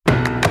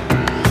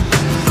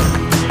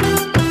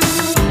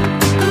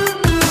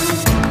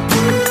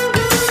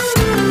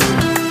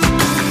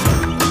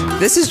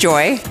This is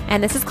Joy.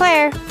 And this is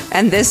Claire.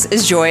 And this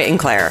is Joy and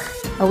Claire,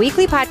 a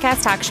weekly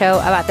podcast talk show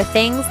about the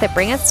things that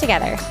bring us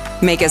together,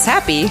 make us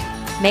happy,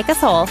 make us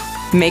whole,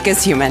 make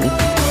us human.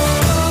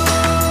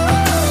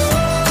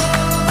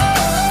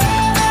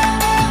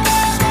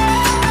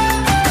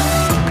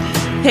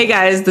 Hey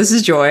guys, this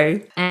is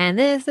Joy. And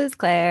this is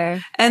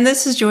Claire. And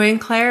this is Joy and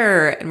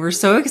Claire. And we're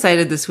so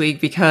excited this week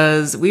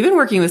because we've been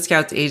working with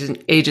Scouts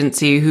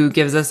Agency, who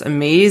gives us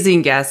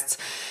amazing guests,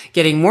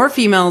 getting more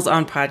females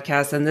on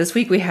podcasts. And this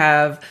week we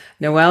have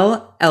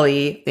Noelle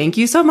Ellie. Thank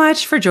you so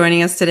much for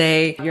joining us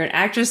today. You're an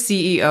actress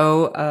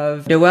CEO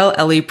of Noelle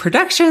Ellie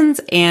Productions,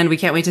 and we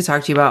can't wait to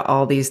talk to you about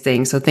all these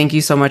things. So thank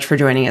you so much for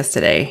joining us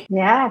today.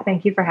 Yeah,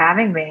 thank you for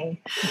having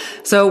me.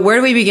 So where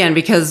do we begin?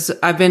 Because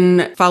I've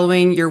been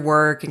following your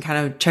work and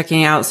kind of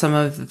checking out some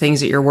of the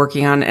things that you're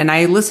working on. And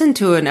I listened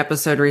to an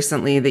episode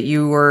recently that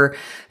you were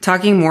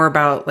talking more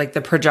about like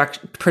the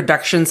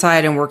production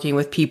side and working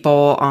with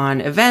people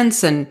on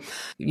events and,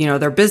 you know,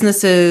 their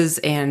businesses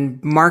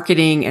and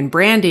marketing and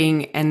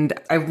branding. And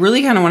I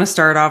really kind of want to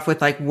start off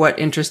with like what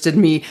interested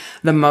me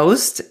the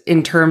most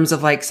in terms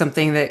of like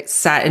something that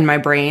sat in my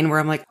brain where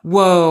I'm like,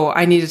 whoa,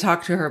 I need to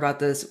talk to her about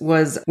this,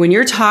 was when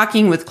you're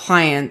talking with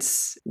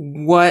clients,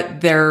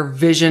 what their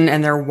vision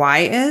and their why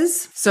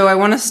is. So I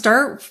want to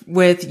start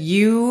with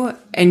you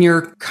and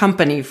your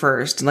company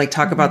first, like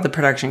talk about the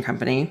production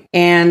company.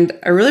 And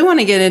I really want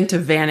to get into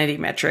vanity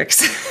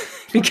metrics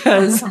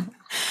because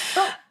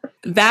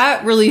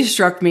that really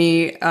struck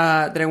me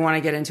that I want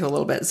to get into a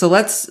little bit. So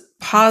let's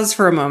pause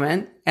for a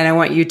moment. And I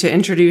want you to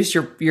introduce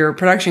your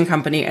production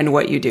company and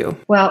what you do.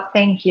 Well,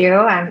 thank you.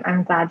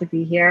 I'm glad to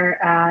be here.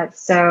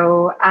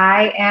 So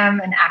I am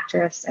an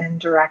actress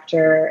and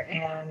director,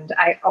 and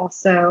I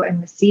also am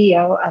the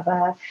CEO of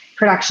a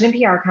production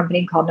and PR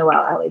company called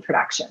Noelle Ellie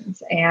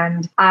Productions.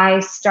 And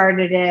I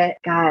started it,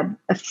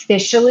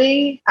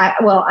 unofficially,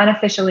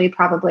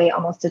 probably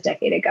almost a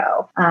decade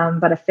ago,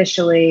 but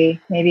officially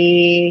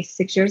maybe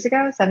 7 years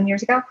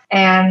ago.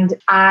 And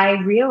I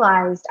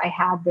realized I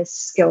had this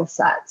skill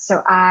set.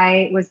 So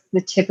I was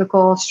the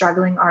typical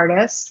struggling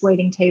artist,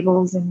 waiting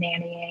tables and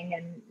nannying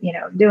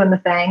and, doing the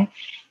thing.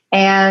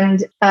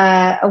 And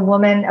a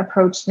woman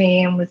approached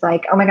me and was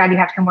like, oh my God, you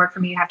have to come work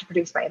for me. You have to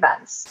produce my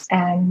events.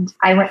 And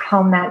I went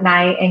home that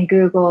night and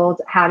Googled,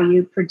 how do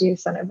you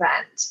produce an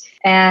event?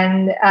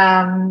 And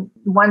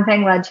one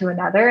thing led to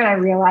another, and I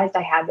realized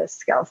I had this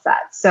skill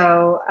set.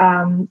 So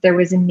there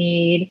was a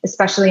need,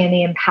 especially in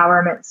the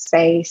empowerment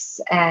space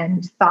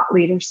and thought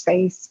leader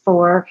space,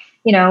 for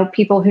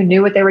people who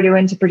knew what they were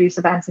doing to produce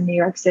events in New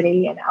York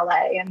City and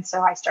LA. And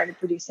so I started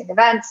producing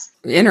events.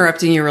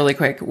 Interrupting you really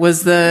quick.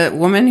 Was the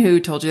woman who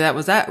told you that,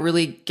 was that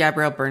really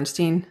Gabrielle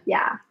Bernstein?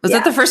 Yeah. Was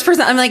that the first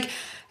person? I'm like,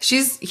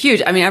 she's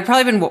huge. I mean, I've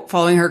probably been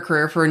following her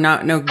career for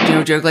no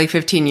joke, like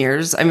 15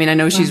 years. I mean, I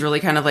know she's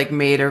really kind of like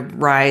made a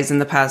rise in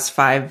the past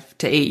 5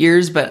 to 8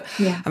 years, but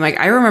I'm like,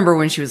 I remember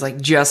when she was like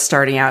just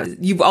starting out.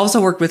 You've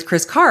also worked with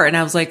Chris Carr, and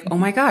I was like, oh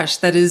my gosh,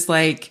 that is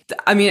like,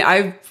 I mean,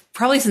 I've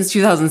probably since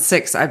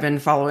 2006, I've been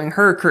following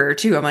her career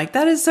too. I'm like,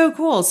 that is so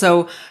cool.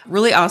 So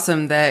really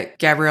awesome that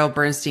Gabrielle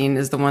Bernstein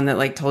is the one that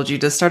like told you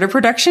to start a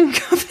production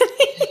company.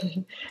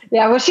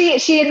 Yeah, well, she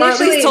initially, or at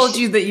least told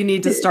you that you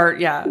need to start.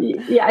 Yeah,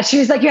 she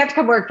was like, you have to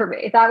come work for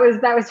me. That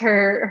was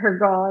her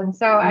goal, and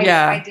so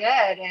I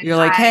did. And you're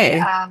like, hey,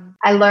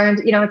 I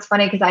learned. It's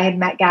funny because I had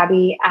met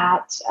Gabby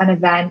at an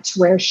event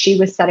where she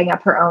was setting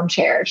up her own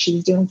chair. She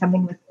was doing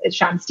something with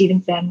Sean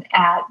Stevenson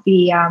at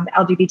the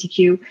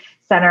LGBTQ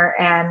center,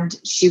 and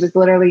she was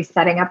literally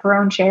setting up her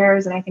own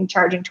chairs and I think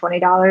charging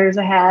 $20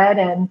 a head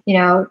and,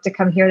 to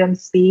come hear them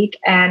speak.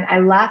 And I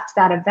left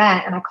that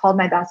event and I called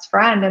my best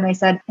friend and I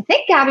said, I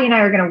think Gabby and I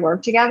are going to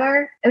work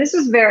together. And this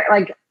was very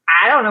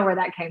I don't know where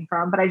that came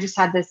from, but I just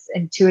had this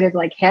intuitive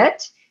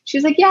hit. She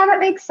was like, yeah, that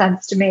makes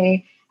sense to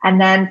me. And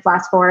then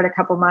fast forward a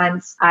couple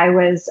months, I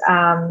was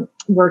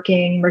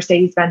working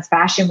Mercedes-Benz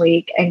Fashion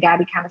Week, and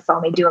Gabby kind of saw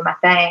me doing my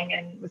thing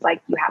and was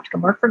like, you have to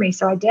come work for me.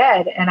 So I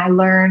did. And I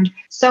learned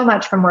so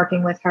much from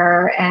working with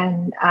her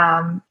and,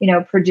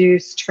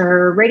 produced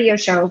her radio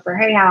show for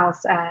Hay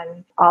House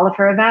and all of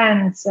her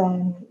events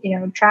and,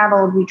 we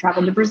traveled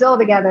to Brazil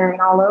together and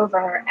all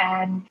over.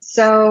 And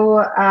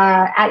so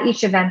at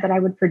each event that I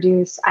would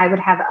produce, I would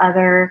have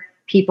other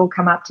people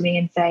come up to me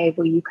and say,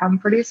 will you come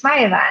produce my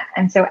event?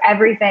 And so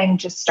everything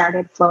just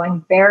started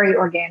flowing very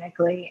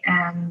organically.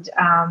 And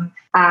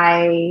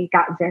I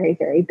got very,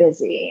 very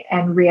busy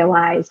and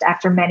realized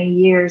after many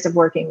years of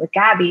working with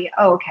Gabby,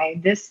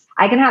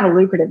 I can have a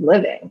lucrative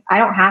living. I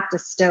don't have to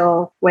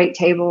still wait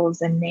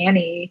tables and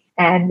nanny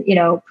and,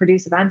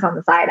 produce events on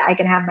the side. I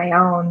can have my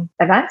own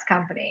events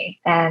company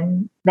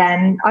and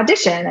then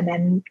audition and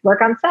then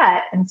work on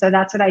set. And so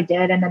that's what I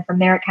did. And then from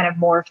there, it kind of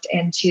morphed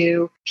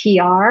into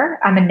PR.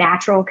 I'm a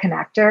natural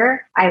connector.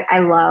 I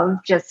love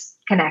just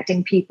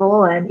connecting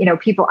people and,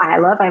 people I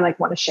love, I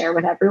want to share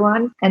with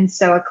everyone. And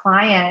so a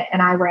client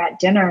and I were at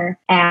dinner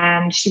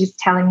and she was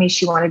telling me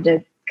she wanted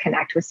to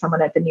connect with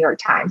someone at the New York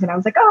Times. And I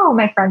was like, oh,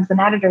 my friend's an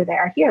editor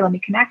there. Here, let me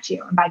connect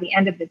you. And by the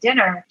end of the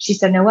dinner, she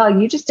said, Noelle,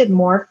 you just did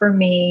more for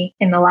me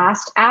in the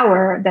last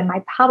hour than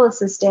my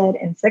publicist did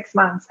in 6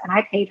 months. And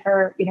I paid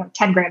her,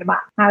 10 grand a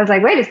month. And I was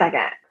like, wait a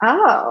second.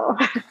 Oh,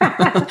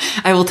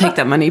 I will take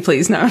that money,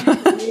 please. No.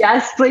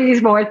 Yes,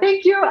 please, more.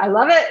 Thank you. I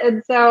love it.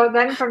 And so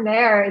then from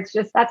there, it's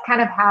just, that's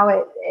kind of how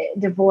it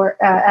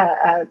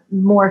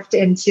morphed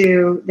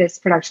into this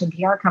production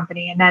PR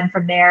company. And then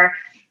from there,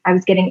 I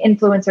was getting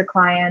influencer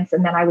clients,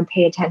 and then I would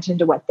pay attention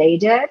to what they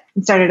did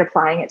and started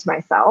applying it to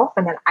myself.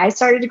 And then I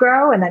started to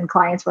grow, and then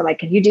clients were like,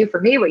 can you do for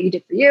me what you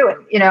did for you?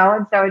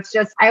 And so it's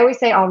just, I always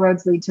say all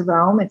roads lead to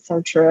Rome. It's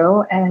so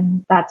true.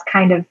 And that's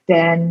kind of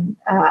been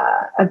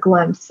a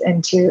glimpse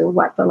into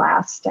what the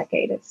last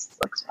decade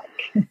looks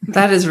like.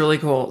 That is really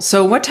cool.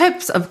 So what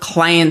types of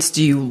clients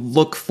do you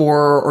look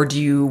for, or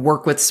do you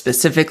work with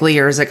specifically,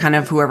 or is it kind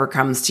of whoever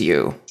comes to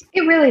you?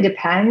 It really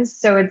depends.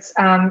 So it's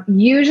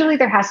usually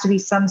there has to be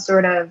some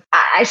sort of,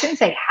 I shouldn't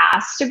say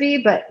has to be,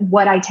 but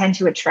what I tend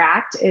to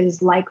attract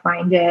is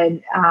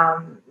like-minded,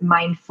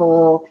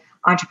 mindful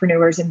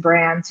entrepreneurs and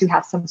brands who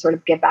have some sort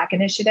of give back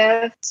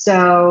initiative.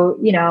 So,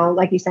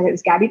 like you said, it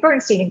was Gabby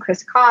Bernstein and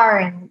Chris Carr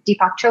and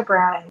Deepak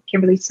Chopra and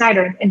Kimberly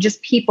Snyder and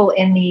just people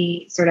in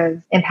the sort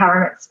of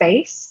empowerment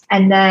space.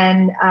 And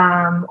then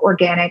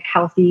organic,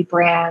 healthy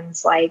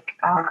brands like,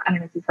 I don't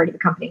know if you've heard of the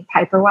company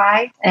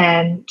Piperwhy,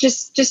 and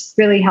just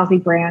really healthy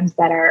brands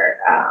that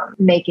are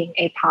making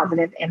a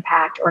positive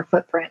impact or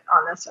footprint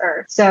on this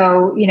earth.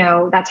 So,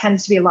 that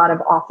tends to be a lot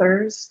of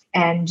authors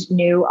and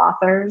new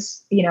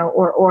authors,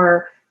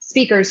 or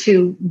speakers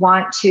who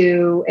want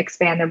to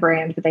expand their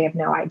brand, but they have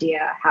no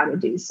idea how to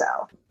do so.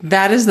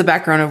 That is the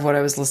background of what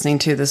I was listening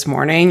to this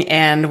morning.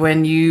 And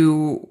when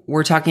you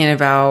were talking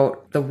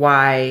about the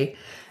why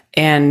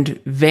and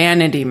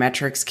vanity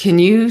metrics, can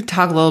you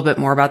talk a little bit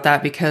more about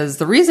that? Because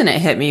the reason it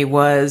hit me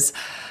was,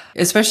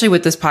 especially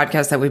with this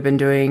podcast that we've been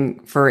doing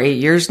for 8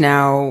 years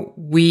now,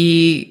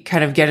 we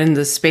kind of get in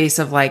the space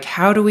of like,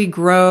 how do we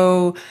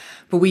grow?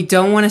 But we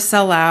don't want to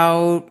sell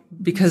out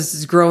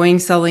because growing,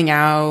 selling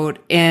out,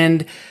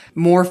 and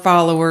more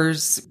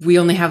followers. We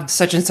only have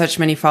such and such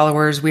many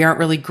followers. We aren't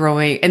really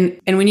growing. And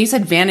when you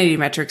said vanity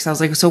metrics, I was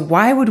like, so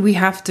why would we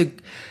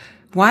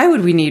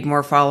need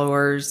more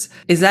followers?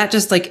 Is that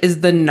just like,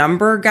 is the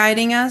number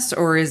guiding us,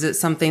 or is it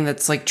something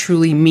that's like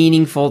truly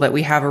meaningful that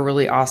we have a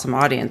really awesome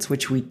audience,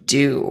 which we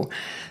do?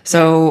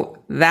 So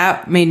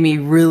that made me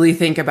really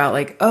think about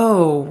like,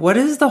 oh, what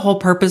is the whole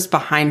purpose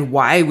behind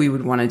why we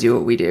would want to do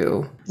what we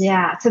do?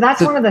 Yeah. So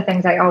that's one of the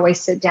things I always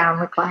sit down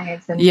with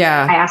clients and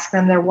I ask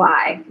them their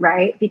why,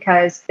 right?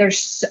 Because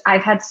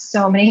I've had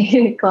so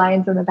many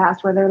clients in the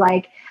past where they're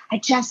like, I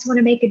just want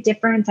to make a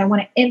difference. I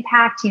want to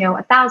impact,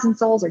 1,000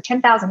 souls or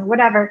 10,000 or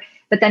whatever.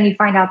 But then you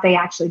find out they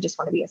actually just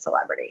want to be a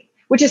celebrity,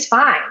 which is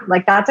fine.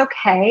 Like, that's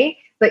okay.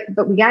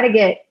 But we got to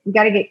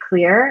get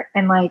clear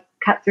and like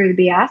cut through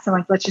the BS and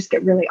like, let's just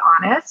get really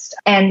honest.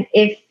 And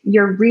if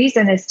your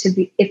reason is to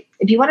be, if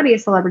you want to be a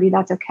celebrity,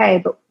 that's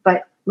okay.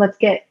 But let's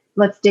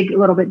dig a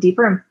little bit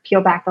deeper and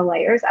peel back the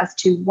layers as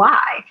to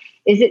why.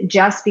 Is it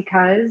just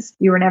because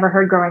you were never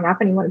heard growing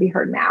up and you want to be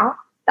heard now?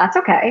 That's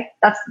okay.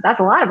 That's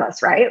a lot of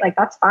us, right? Like,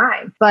 that's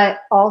fine. But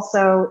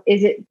also,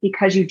 is it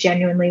because you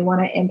genuinely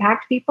want to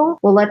impact people?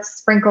 Well, let's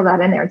sprinkle that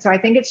in there. So I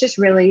think it's just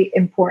really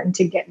important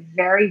to get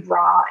very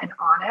raw and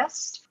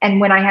honest. And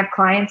when I have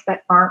clients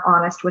that aren't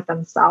honest with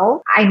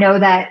themselves, I know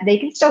that they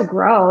can still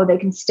grow, they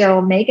can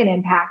still make an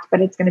impact,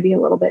 but it's going to be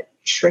a little bit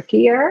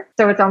trickier.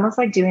 So it's almost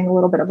like doing a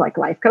little bit of like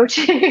life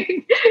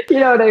coaching, you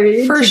know what I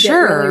mean? For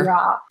sure. Get really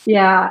raw.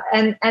 Yeah.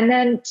 And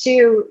then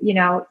too,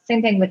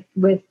 same thing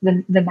with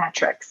the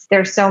metrics.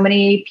 There's so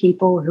many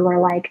people who are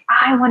like,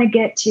 I want to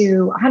get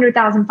to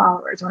 100,000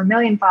 followers or 1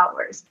 million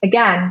followers.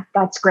 Again,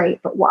 that's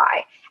great, but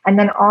why? And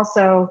then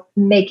also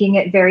making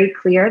it very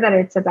clear that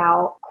it's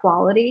about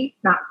quality,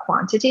 not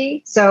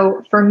quantity.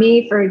 So for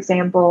me, for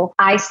example,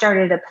 I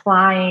started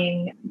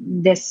applying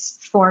this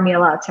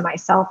formula to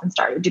myself and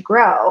started to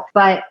grow.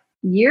 But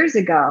years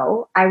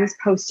ago, I was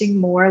posting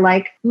more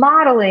like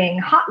modeling,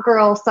 hot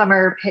girl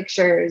summer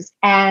pictures,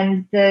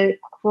 and the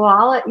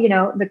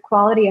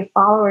quality of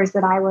followers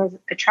that I was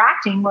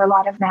attracting were a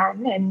lot of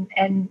men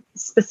and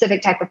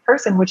specific type of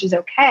person, which is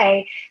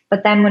okay.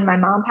 But then when my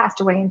mom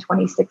passed away in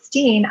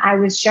 2016, I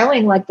was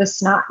showing like the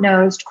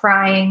snot-nosed,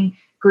 crying,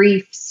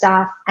 grief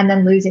stuff, and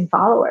then losing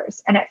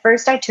followers. And at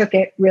first I took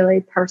it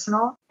really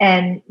personal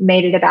and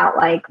made it about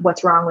like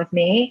what's wrong with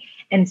me,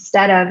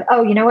 instead of,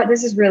 oh, you know what,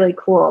 this is really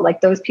cool.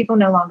 Like, those people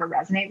no longer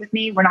resonate with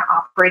me. We're not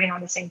operating on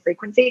the same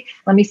frequency.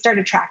 Let me start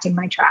attracting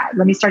my tribe.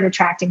 Let me start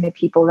attracting the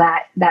people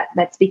that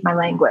speak my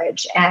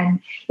language. And,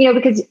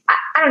 because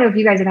I don't know if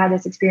you guys have had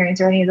this experience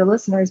or any of the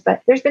listeners,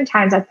 but there's been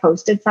times I've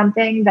posted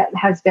something that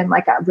has been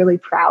like a really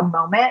proud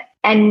moment.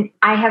 And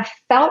I have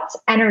felt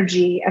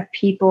energy of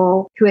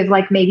people who have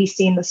like maybe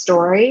seen the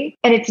story,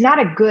 and it's not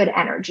a good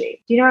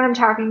energy. Do you know what I'm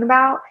talking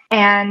about?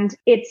 And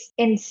it's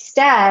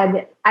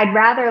instead, I'd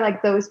rather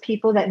like those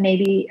people that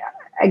maybe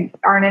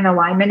aren't in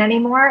alignment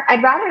anymore,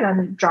 I'd rather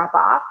them drop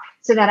off,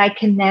 so that I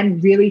can then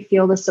really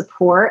feel the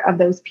support of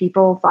those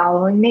people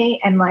following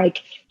me and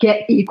like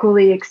get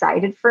equally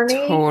excited for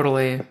me.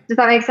 Totally. Does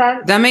that make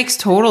sense? That makes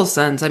total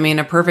sense. I mean,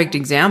 a perfect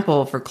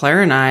example for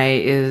Claire and I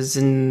is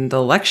in the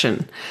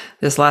election,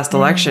 this last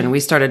election. We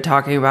started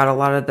talking about a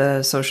lot of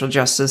the social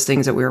justice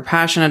things that we were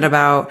passionate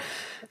about.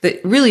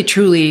 That really,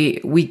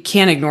 truly, we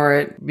can't ignore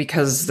it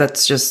because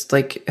that's just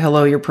like,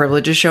 hello, your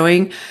privilege is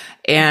showing.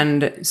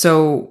 And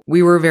so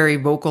we were very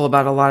vocal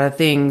about a lot of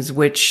things,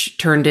 which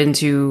turned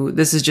into,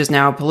 this is just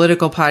now a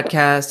political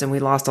podcast, and we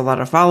lost a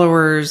lot of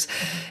followers.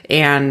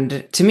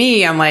 And to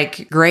me, I'm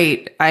like,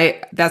 great.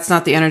 That's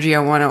not the energy I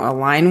want to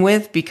align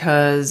with,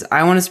 because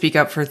I want to speak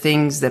up for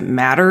things that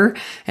matter.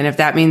 And if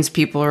that means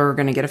people are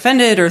going to get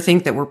offended or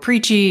think that we're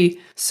preachy,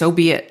 so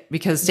be it,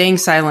 because staying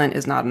silent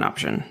is not an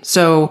option.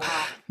 So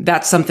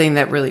that's something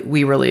that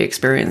we really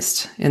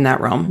experienced in that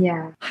realm.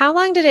 Yeah. How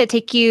long did it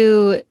take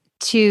you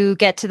to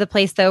get to the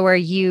place though where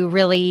you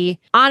really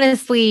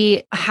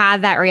honestly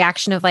had that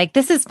reaction of like,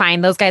 this is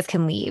fine, those guys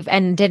can leave,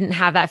 and didn't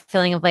have that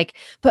feeling of like,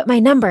 but my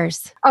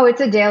numbers? Oh,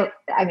 it's a daily,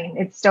 I mean,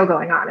 it's still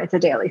going on. It's a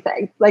daily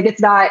thing. Like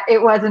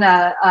it wasn't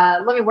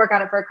let me work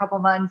on it for a couple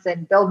months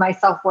and build my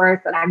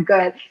self-worth and I'm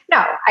good.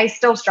 No, I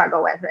still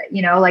struggle with it.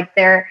 You know, like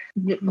there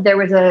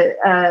was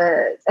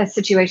a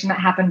situation that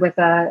happened with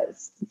a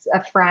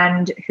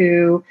friend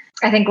who,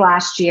 I think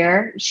last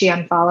year, she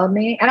unfollowed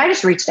me, and I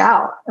just reached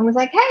out and was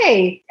like,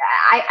 hey,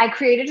 I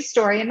created a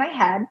story in my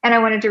head and I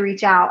wanted to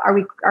reach out. Are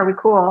we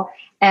cool?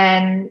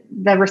 And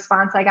the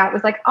response I got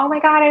was like, oh my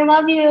God, I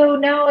love you.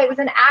 No, it was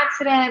an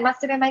accident. It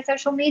must have been my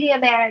social media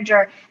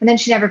manager. And then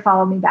she never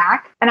followed me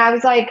back. And I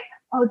was like,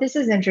 oh, this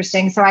is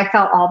interesting. So I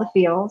felt all the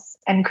feels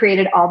and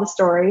created all the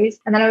stories.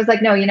 And then I was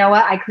like, no, you know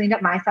what? I cleaned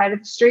up my side of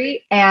the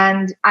street,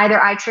 and either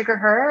I trigger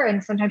her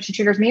and sometimes she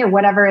triggers me, or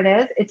whatever it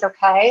is, it's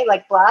okay.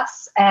 Like,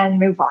 bless and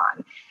move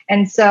on.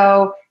 And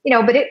so, you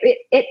know, but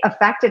it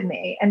affected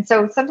me. And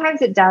so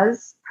sometimes it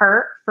does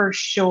hurt for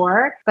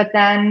sure. But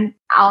then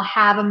I'll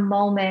have a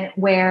moment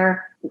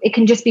where it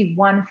can just be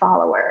one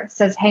follower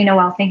says, hey,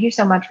 Noelle, thank you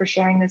so much for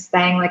sharing this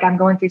thing. Like, I'm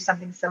going through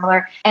something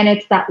similar. And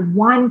it's that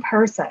one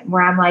person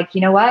where I'm like,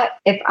 you know what?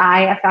 If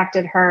I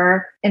affected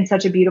her in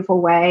such a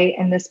beautiful way,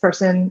 and this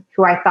person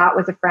who I thought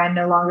was a friend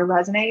no longer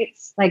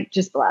resonates, like,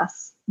 just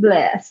bless,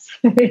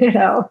 you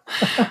know?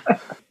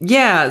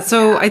 Yeah.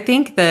 So I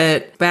think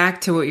that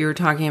back to what you were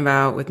talking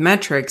about with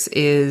metrics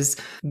is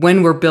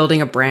when we're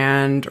building a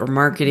brand or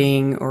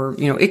marketing, or,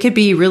 you know, it could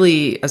be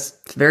really a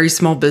very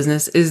small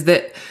business, is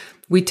that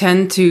we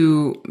tend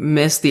to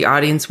miss the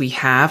audience we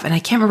have. And I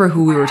can't remember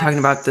who we were talking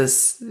about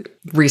this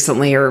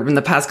recently or in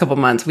the past couple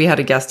months. We had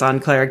a guest on,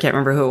 Claire. I can't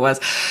remember who it was,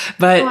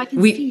 but I can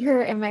see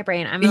her in my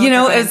brain. you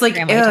know, it's like,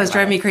 it's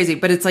driving me crazy,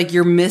 but it's like,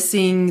 you're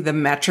missing the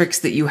metrics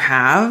that you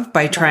have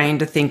by trying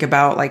to think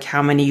about like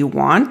how many you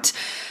want.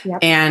 Yep.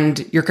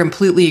 And you're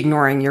completely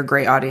ignoring your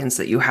great audience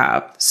that you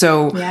have.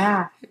 So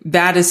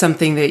that is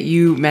something that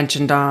you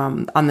mentioned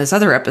on this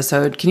other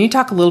episode. Can you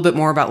talk a little bit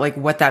more about like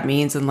what that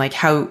means and like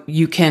how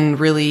you can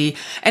really,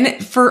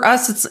 and for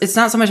us, it's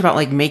not so much about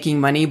like making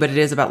money, but it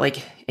is about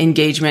like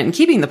engagement and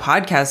keeping the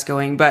podcast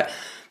going. But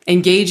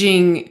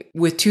engaging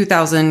with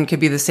 2,000 could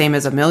be the same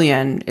as 1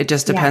 million. It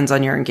just depends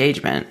on your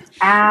engagement.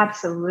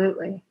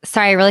 Absolutely.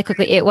 Sorry, really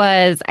quickly. It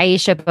was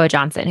Aisha Bo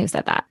Johnson who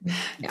said that.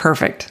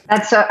 Perfect.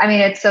 That's so, I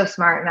mean, it's so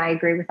smart. And I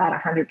agree with that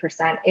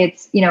 100%.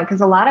 It's, you know,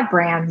 because a lot of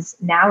brands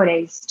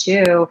nowadays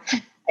too,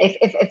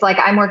 if like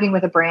I'm working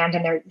with a brand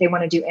and they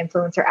want to do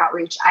influencer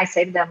outreach, I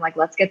say to them, like,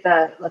 let's get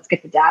the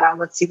data.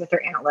 Let's see what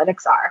their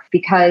analytics are,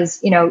 because,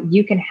 you know,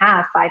 you can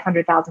have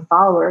 500,000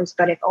 followers,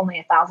 but if only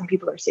 1,000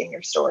 people are seeing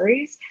your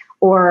stories,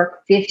 or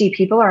 50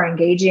 people are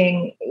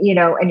engaging, you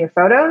know, in your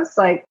photos,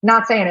 like,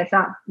 not saying it's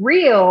not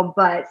real,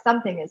 but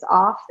something is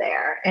off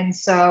there. And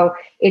so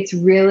it's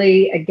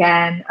really,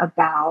 again,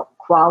 about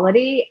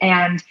quality.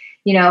 And,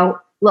 you know,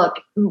 look,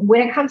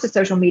 when it comes to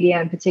social media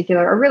in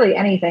particular, or really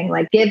anything,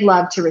 like, give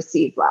love to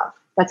receive love.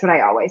 That's what I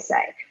always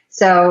say.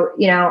 So,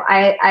 you know,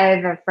 I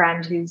have a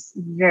friend who's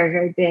very,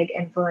 very big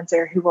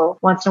influencer who will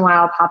once in a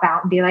while pop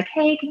out and be like,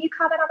 hey, can you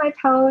comment on my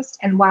post?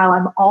 And while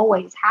I'm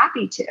always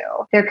happy to,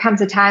 there comes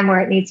a time where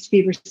it needs to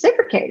be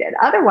reciprocated.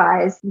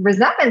 Otherwise,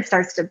 resentment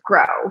starts to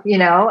grow, you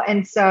know?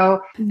 And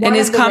so, and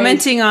is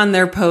commenting on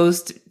their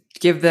post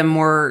give them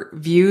more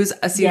views?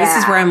 See, this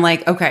is where I'm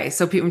like, okay,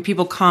 so when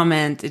people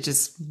comment, it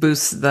just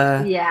boosts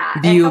the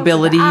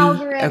viewability.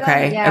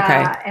 Okay.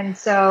 And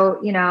so,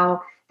 you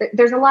know,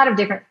 there's a lot of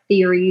different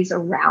theories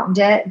around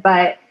it,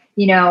 but,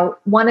 you know,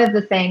 one of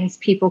the things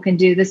people can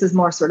do, this is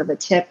more sort of a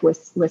tip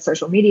with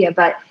social media,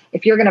 but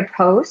if you're going to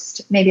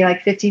post, maybe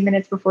like 15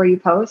 minutes before you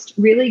post,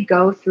 really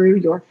go through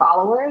your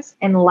followers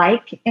and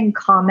like and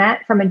comment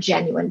from a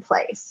genuine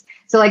place.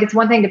 So like, it's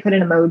one thing to put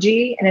an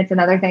emoji, and it's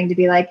another thing to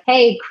be like,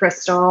 hey,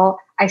 Crystal,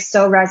 I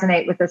so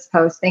resonate with this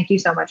post. Thank you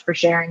so much for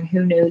sharing.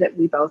 Who knew that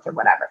we both, or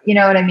whatever, you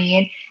know what I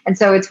mean? And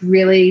so it's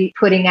really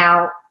putting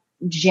out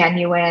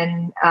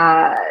genuine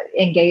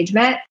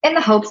engagement in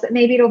the hopes that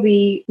maybe it'll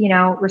be, you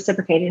know,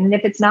 reciprocated. And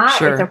if it's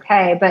not, it's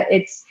okay. But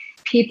it's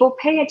people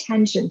pay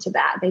attention to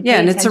that. They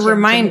and it's a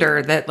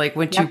reminder that like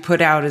what you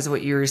put out is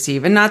what you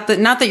receive, and not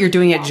that you're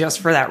doing it just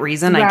for that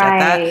reason. I get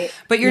that,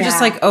 but you're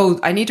just like, oh,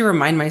 I need to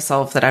remind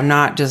myself that I'm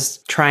not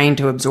just trying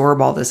to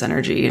absorb all this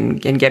energy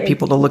and get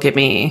people to look at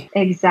me.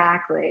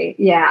 Exactly.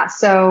 Yeah.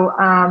 So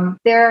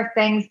there are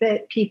things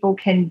that people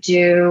can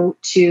do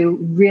to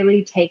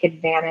really take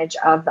advantage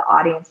of the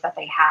audience that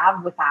they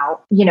have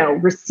without,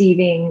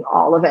 receiving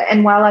all of it.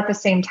 And while at the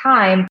same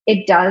time,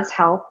 it does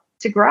help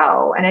to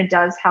grow, and it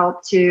does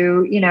help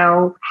to,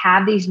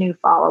 have these new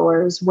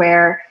followers,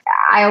 where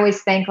I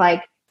always think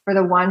like, for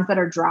the ones that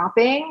are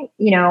dropping,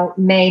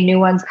 may new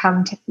ones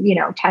come,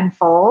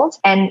 tenfold,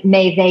 and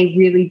may they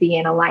really be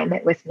in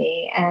alignment with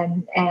me,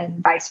 and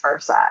vice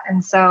versa.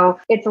 And so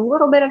it's a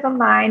little bit of a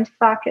mind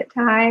fuck at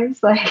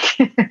times. Like,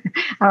 I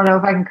don't know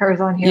if I can curse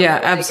on here.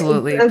 Yeah,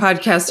 absolutely.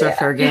 Podcasts are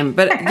fair game,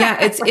 but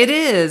yeah, it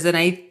is.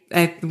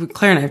 And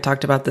Claire and I have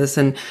talked about this,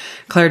 and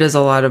Claire does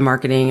a lot of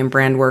marketing and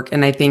brand work.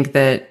 And I think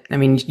that,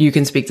 you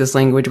can speak this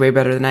language way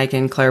better than I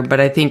can, Claire, but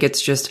I think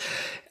it's just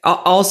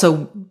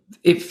also,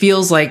 it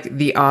feels like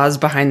the Oz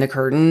behind the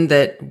curtain,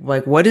 that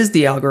like, what is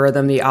the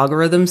algorithm? The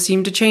algorithms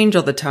seem to change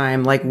all the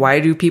time. Like, why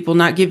do people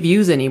not get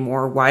views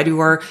anymore? Why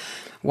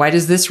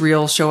does this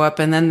reel show up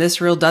and then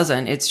this reel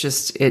doesn't?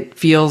 It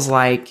feels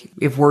like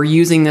if we're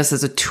using this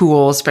as a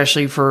tool,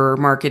 especially for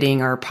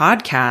marketing our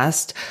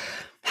podcast,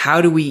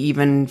 how do we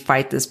even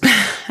fight this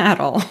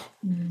battle?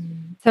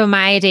 So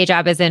my day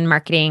job is in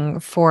marketing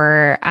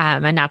for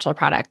a natural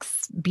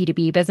products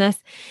B2B business.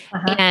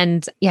 Uh-huh.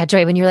 And yeah,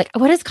 Joy, when you're like,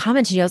 what is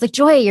commenting? I was like,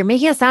 Joy, you're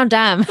making us sound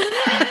dumb.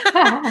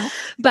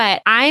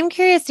 But I'm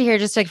curious to hear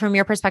just like from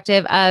your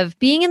perspective of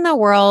being in the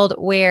world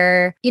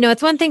where,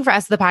 it's one thing for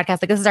us, the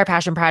podcast, like this is our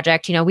passion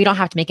project, we don't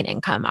have to make an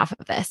income off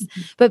of this,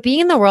 but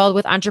being in the world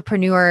with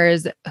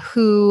entrepreneurs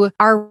who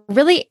are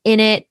really in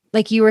it.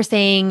 Like you were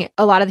saying,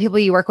 a lot of the people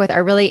you work with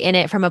are really in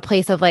it from a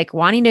place of like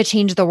wanting to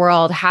change the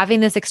world,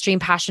 having this extreme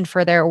passion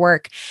for their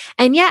work.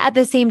 And yet at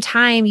the same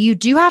time, you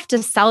do have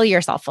to sell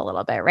yourself a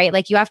little bit, right?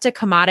 Like you have to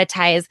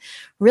commoditize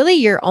really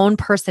your own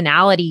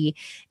personality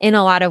in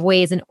a lot of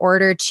ways in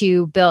order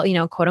to build,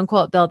 quote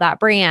unquote, build that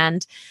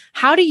brand.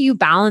 How do you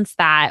balance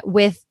that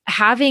with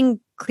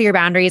having clear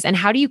boundaries, and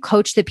how do you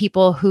coach the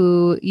people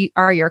who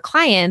are your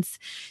clients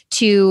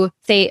to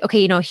say,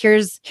 okay,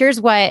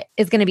 here's what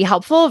is going to be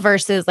helpful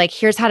versus like,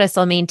 here's how to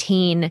still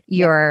maintain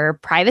your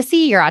privacy,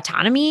 your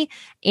autonomy,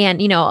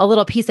 and, a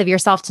little piece of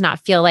yourself to not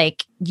feel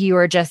like you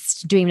are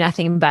just doing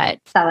nothing but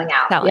selling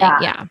out.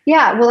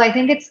 Yeah. Well, I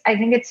think it's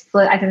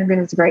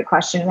a great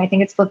question. And I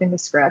think it's flipping the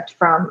script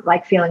from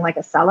like feeling like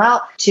a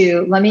sellout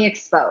to let me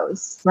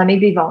expose, let me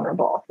be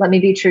vulnerable, let me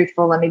be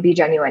truthful, let me be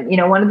genuine.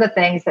 One of the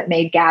things that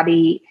made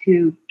Gabby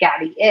who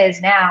Gabby is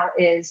now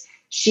is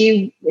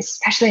she,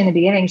 especially in the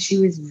beginning, she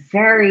was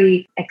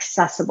very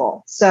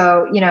accessible.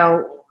 So,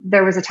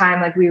 there was a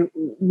time like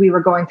we were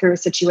going through a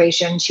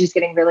situation. She was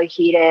getting really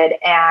heated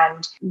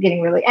and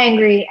getting really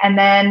angry. And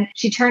then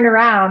she turned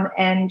around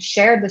and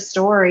shared the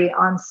story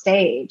on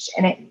stage,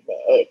 and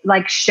it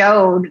like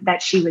showed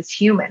that she was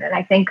human. And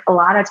I think a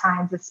lot of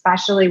times,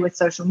 especially with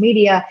social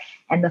media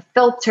and the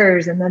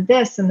filters and the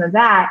this and the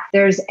that,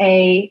 there's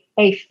a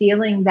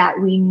feeling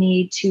that we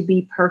need to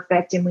be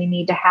perfect and we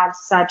need to have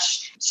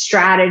such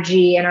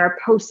strategy in our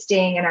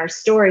posting and our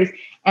stories.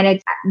 And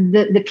it's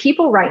the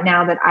people right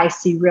now that I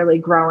see really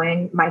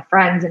growing, my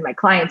friends and my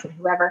clients and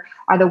whoever,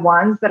 are the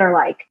ones that are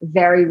like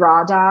very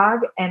raw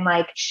dog and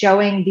like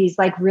showing these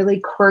like really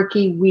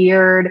quirky,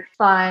 weird,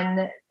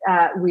 fun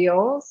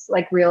reels.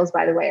 Like reels,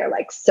 by the way, are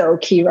like so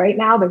key right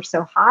now. They're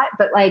so hot,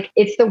 but like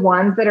it's the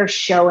ones that are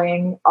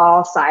showing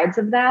all sides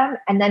of them.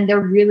 And then they're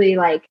really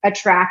like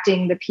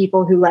attracting the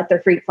people who let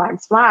their freak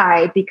flags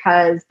fly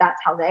because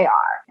that's how they are.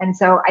 And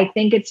so I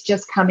think it's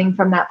just coming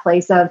from that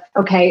place of,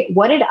 okay,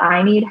 what did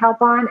I need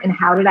help on and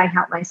how did I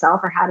help myself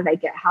or how did I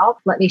get help?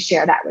 Let me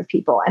share that with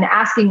people, and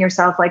asking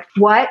yourself like,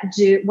 what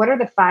are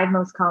the 5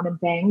 most common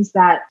things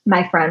that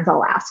my friends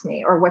all ask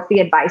me, or what's the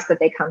advice that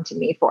they come to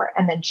me for?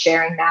 And then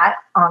sharing that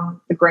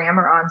on the gram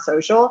or on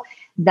social.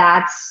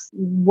 That's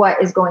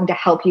what is going to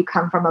help you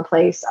come from a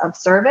place of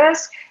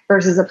service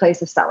versus a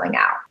place of selling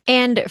out.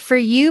 And for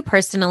you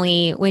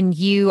personally, when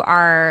you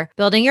are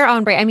building your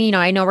own brand,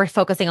 I know we're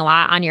focusing a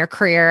lot on your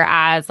career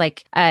as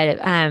like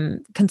a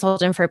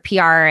consultant for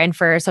PR and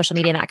for social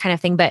media and that kind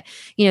of thing. But,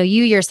 you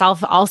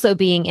yourself also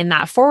being in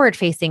that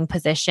forward-facing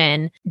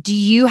position, do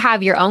you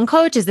have your own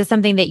coach? Is this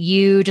something that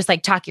you just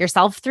like talk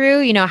yourself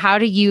through? How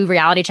do you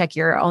reality check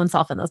your own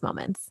self in those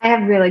moments? I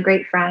have really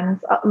great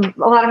friends. A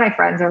lot of my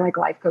friends are like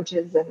life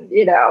coaches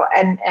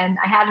and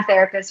I had a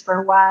therapist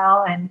for a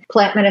while, and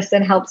plant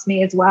medicine helps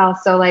me as well.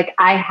 So like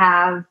I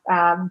have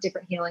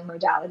different healing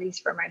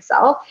modalities for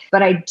myself,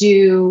 but I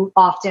do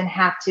often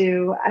have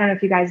to, I don't know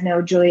if you guys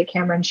know Juliet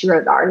Cameron, she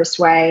wrote The Artist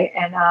Way.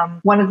 And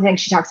one of the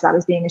things she talks about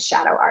is being a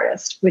shadow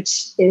artist,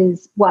 which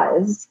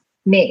was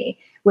me,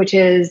 which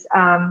is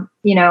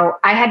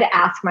I had to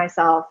ask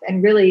myself,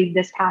 and really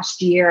this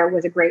past year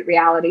was a great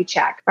reality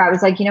check where I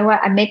was like, you know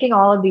what? I'm making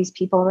all of these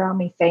people around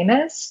me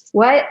famous.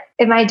 What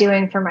am I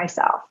doing for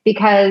myself?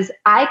 Because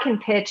I can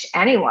pitch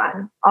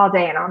anyone all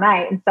day and all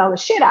night and sell the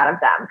shit out of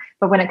them.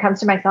 But when it comes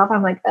to myself,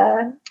 I'm like,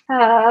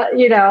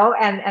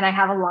 and I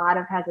have a lot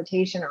of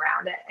hesitation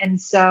around it.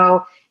 And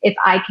so if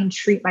I can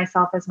treat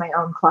myself as my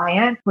own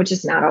client, which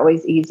is not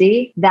always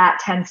easy, that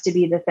tends to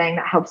be the thing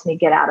that helps me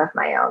get out of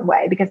my own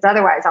way, because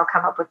otherwise I'll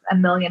come up with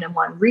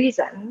 1,000,001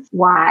 reasons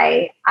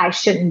why I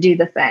shouldn't do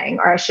the thing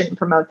or I shouldn't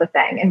promote the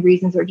thing. And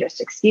reasons are just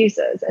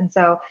excuses. And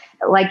so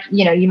like,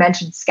 you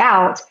mentioned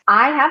Scout,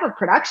 I have a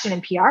production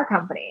and PR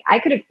company. I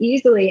could have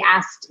easily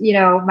asked,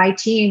 my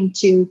team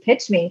to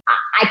pitch me.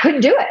 I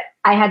couldn't do it.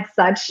 I had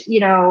such,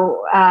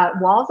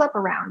 walls up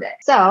around it.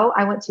 So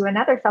I went to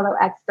another fellow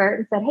expert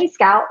and said, hey,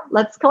 Scout,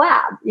 let's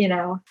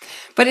collab,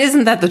 But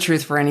isn't that the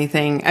truth for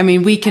anything? I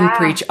mean, we can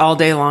preach all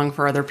day long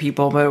for other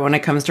people, but when it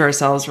comes to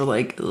ourselves, we're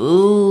like,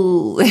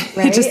 ooh, right?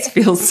 It just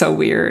feels so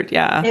weird.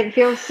 Yeah. It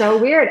feels so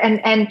weird.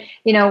 And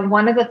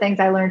one of the things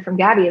I learned from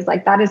Gabby is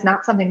like, that is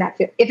not something that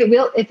if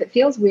it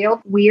feels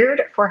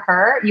weird for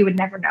her, you would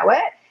never know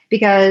it.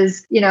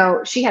 Because,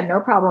 she had no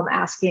problem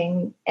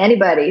asking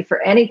anybody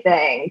for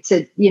anything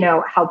to,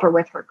 help her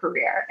with her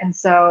career. And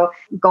so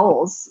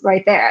goals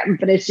right there.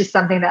 But it's just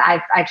something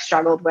that I've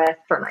struggled with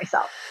for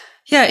myself.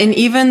 Yeah. And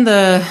even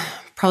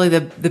probably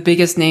the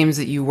biggest names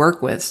that you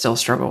work with still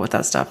struggle with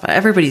that stuff.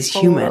 Everybody's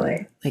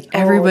human.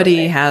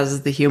 Everybody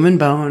has the human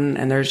bone,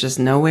 and there's just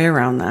no way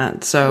around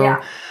that.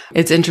 So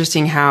it's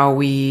interesting how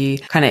we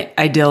kind of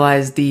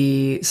idealize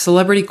the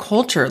celebrity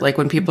culture. Like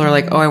when people are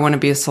like, oh, I want to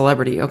be a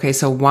celebrity. Okay,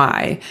 so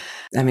why?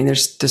 I mean,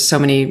 there's so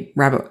many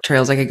rabbit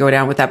trails I could go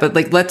down with that, but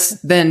like, let's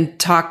then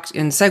talk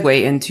and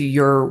segue into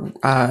your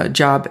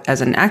job as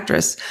an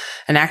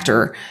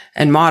actor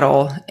and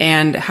model.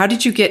 And how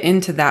did you get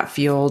into that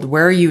field?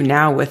 Where are you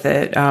now with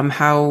it?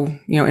 How,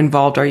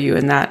 involved are you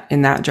in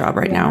that job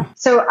right now?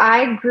 So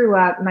I grew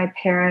up, my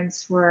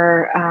parents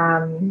were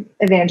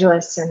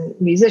evangelists and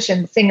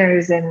musicians,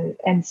 singers.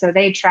 And so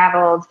they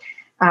traveled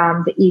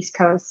the East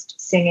Coast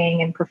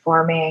singing and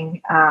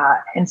performing.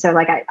 And so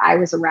like I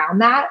was around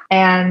that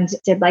and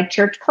did like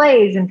church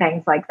plays and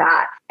things like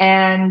that.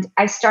 And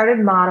I started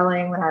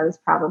modeling when I was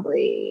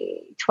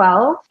probably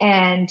 12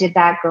 and did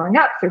that growing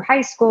up through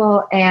high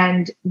school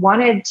and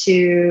wanted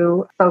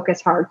to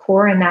focus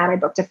hardcore in that. I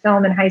booked a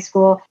film in high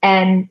school,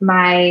 and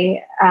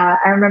I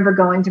remember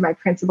going to my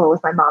principal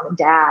with my mom and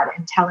dad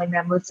and telling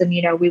them, listen,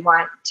 we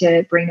want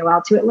to bring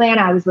Noelle to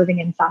Atlanta. I was living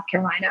in South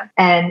Carolina,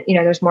 and,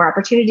 there's more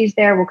opportunities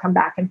there. We'll come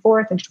back and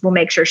forth and we'll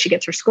make sure she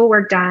gets her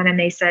schoolwork done. And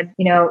they said,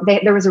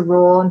 there was a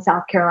rule in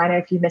South Carolina,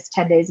 if you missed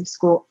 5 days of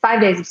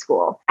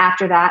school,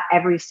 after that,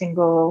 every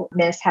single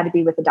miss had to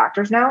be with a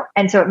doctor's note.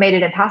 And so it made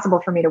it impossible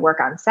for me to work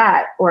on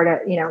set or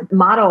to,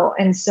 model.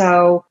 And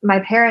so my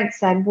parents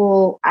said,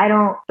 well,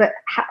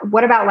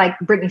 what about like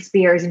Britney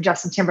Spears and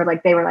Justin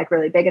Timberlake? They were like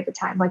really big at the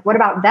time. Like, what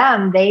about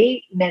them?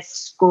 They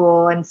missed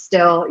school and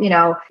still,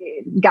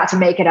 got to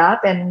make it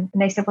up. And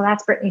they said, well,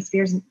 that's Britney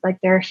Spears. Like,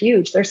 they're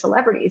huge, they're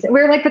celebrities. And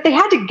we were like, but they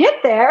had to get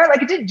there.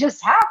 Like, it didn't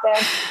just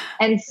happen.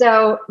 And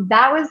so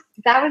that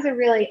was a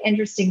really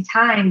interesting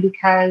time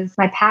because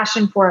my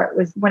passion for it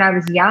was when I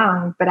was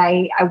young, but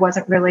I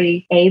wasn't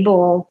really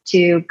able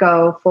to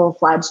go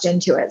full-fledged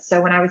into it.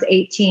 So when I was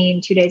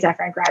 18, 2 days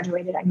after I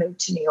graduated, I moved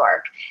to New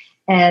York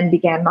and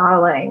began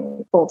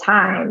modeling full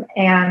time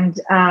and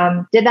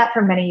did that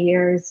for many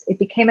years. It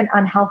became an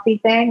unhealthy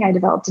thing. I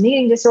developed an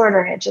eating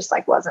disorder and it just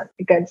like wasn't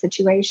a good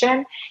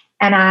situation.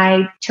 And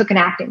I took an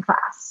acting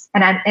class.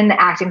 And in the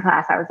acting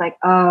class, I was like,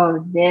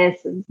 oh, this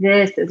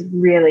is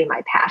really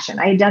my passion.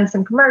 I had done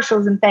some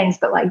commercials and things,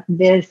 but like,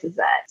 this is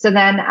it. So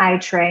then I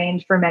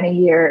trained for many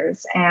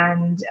years.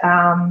 And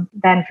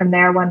then from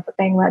there, one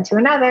thing led to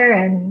another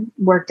and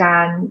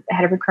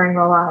had a recurring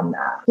role on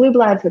Blue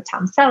Bloods with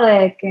Tom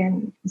Selleck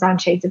and was on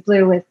Shades of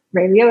Blue with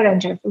Ray Liotta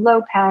and Jennifer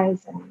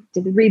Lopez and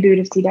did the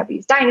reboot of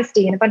CW's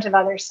Dynasty and a bunch of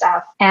other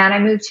stuff. And I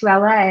moved to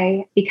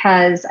LA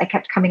because I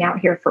kept coming out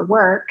here for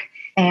work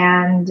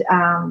and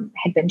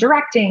had been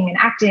directing and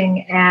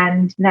acting,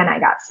 and then I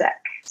got sick.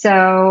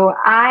 So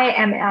I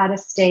am at a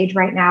stage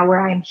right now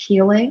where I'm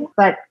healing,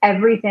 but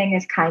everything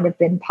has kind of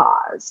been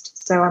paused.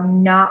 So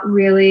I'm not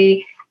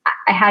really...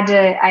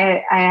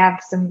 I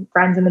have some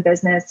friends in the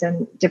business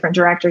and different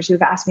directors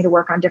who've asked me to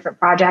work on different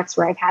projects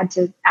where I've had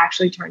to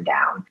actually turn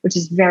down, which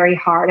is very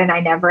hard. And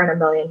I never in a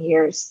million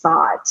years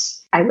thought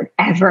I would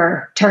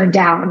ever turn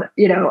down,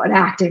 an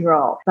acting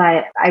role.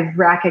 But I've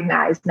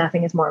recognized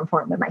nothing is more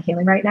important than my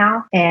healing right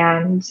now.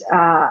 And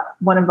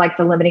one of like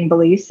the limiting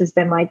beliefs has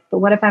been like, but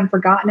what if I'm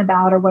forgotten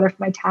about, or what if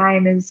my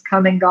time is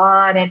come and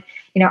gone? And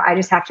I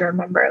just have to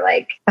remember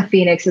like a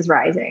phoenix is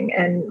rising,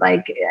 and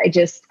like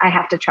I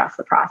have to trust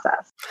the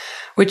process.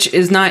 Which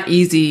is not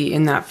easy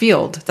in that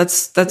field.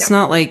 That's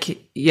not like,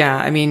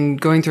 I mean,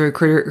 going through a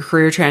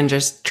career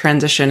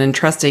transition and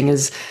trusting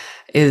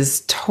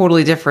is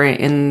totally different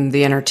in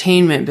the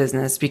entertainment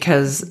business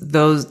because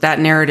that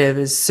narrative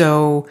is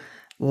so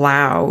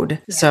loud.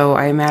 Yeah. So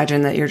I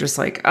imagine that you're just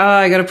like, oh,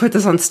 I got to put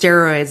this on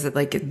steroids. That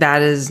like,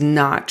 that is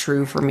not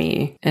true for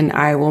me. And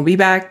I will be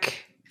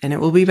back and it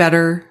will be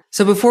better.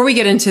 So before we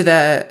get into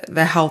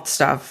the health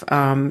stuff,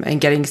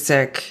 and getting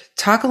sick,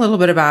 talk a little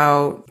bit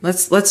about,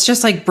 let's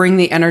just like bring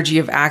the energy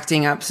of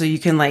acting up so you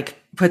can like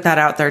put that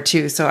out there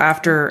too. So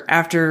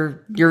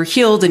after you're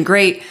healed and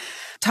great,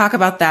 talk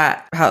about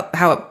that,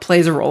 how it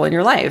plays a role in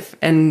your life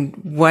and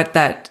what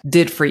that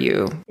did for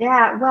you.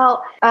 Yeah,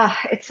 well,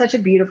 it's such a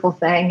beautiful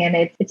thing. And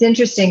it's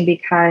interesting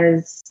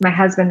because my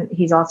husband,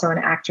 he's also an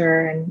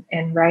actor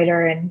and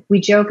writer. And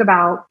we joke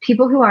about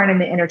people who aren't in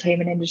the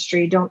entertainment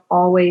industry don't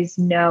always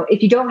know.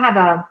 If you don't have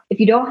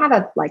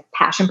a like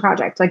passion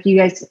project, like you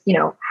guys,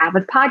 have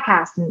a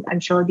podcast, and I'm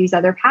sure these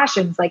other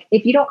passions, like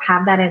if you don't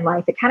have that in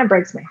life, it kind of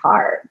breaks my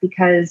heart,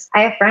 because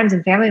I have friends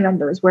and family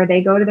members where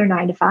they go to their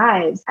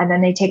 9-to-5s and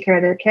then they take care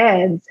of their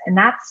kids, and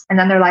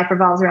then their life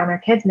revolves around their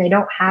kids, and they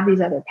don't have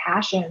these other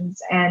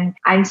passions. And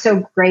I'm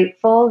so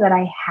grateful that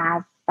I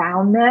have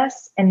found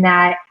this, and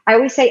that I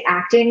always say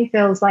acting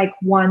feels like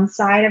one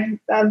side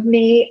of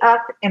me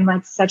up in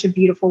like such a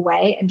beautiful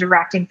way, and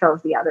directing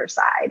feels the other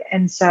side.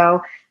 And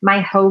so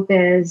my hope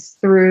is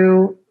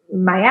through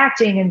my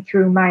acting and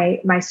through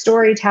my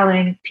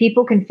storytelling,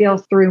 people can feel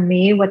through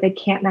me what they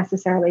can't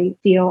necessarily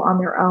feel on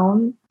their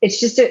own.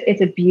 It's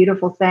a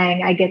beautiful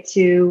thing. I get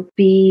to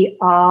be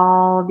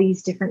all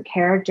these different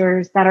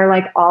characters that are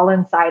like all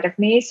inside of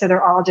me. So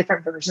they're all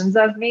different versions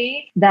of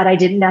me that I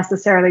didn't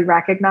necessarily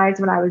recognize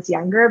when I was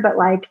younger, but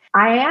like,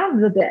 I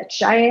am the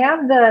bitch. I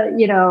am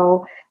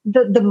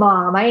the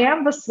mom, I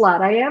am the slut,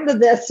 I am the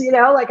this,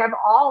 like I'm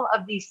all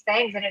of these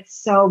things. And it's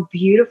so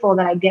beautiful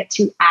that I get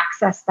to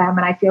access them.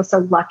 And I feel so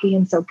lucky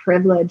and so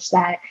privileged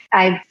that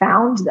I've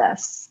found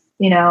this,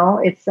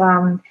 it's,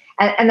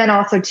 and then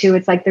also too,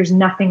 it's like, there's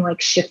nothing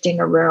like shifting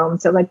a room.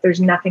 So like,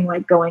 there's nothing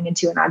like going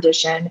into an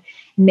audition.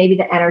 Maybe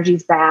the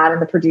energy's bad and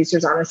the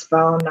producer's on his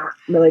phone, not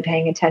really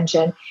paying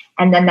attention.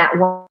 And then that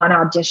one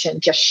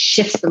audition just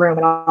shifts the room,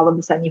 and all of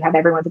a sudden you have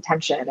everyone's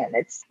attention, and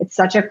it's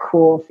such a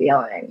cool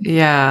feeling.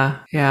 Yeah.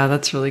 Yeah.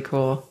 That's really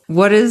cool.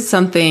 What is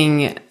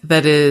something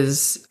that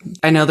is,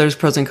 I know there's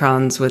pros and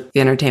cons with the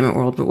entertainment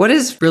world, but what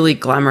is really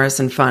glamorous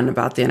and fun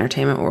about the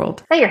entertainment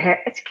world? Your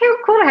hair. It's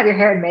cool to have your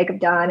hair and makeup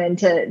done, and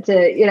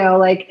to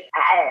like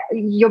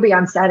you'll be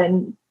on set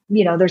and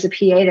there's a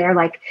PA there,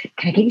 like,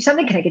 can I get you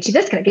something? Can I get you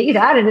this? Can I get you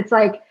that? And it's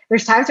like,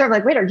 there's times where I'm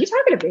like, wait, are you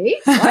talking to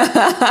me?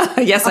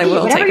 Yes, I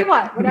will. Whatever you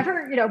want,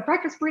 whatever,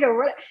 breakfast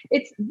burrito,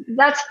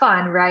 that's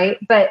fun. Right.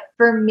 But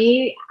for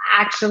me,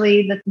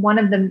 actually, one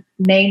of the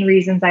main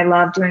reasons I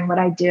love doing what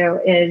I do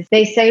is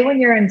they say,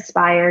 when you're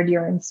inspired,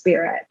 you're in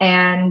spirit.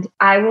 And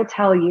I will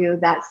tell you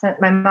that since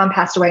my mom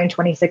passed away in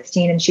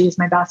 2016, and she was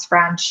my best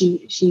friend,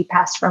 she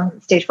passed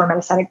from stage 4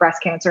 metastatic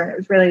breast cancer. And it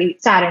was really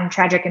sad and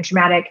tragic and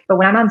traumatic. But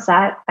when I'm on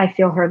set, I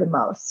feel her the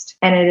most.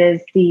 And it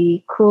is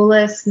the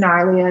coolest,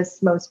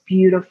 gnarliest, most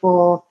beautiful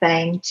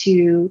thing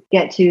to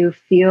get to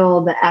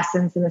feel the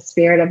essence and the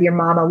spirit of your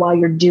mama while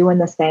you're doing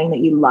this thing that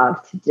you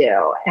love to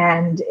do.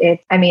 And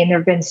there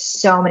have been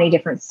so many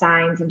different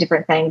signs and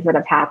different things that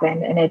have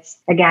happened. And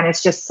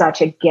it's just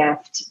such a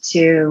gift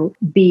to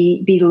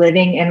be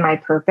living in my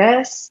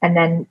purpose, and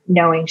then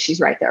knowing she's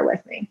right there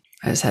with me.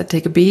 I just had to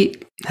take a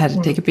beat.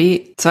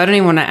 So I don't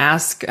even want to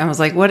ask. I was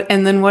like, what?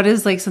 And then what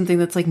is like something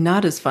that's like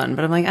not as fun?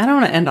 But I'm like, I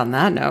don't want to end on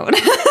that note.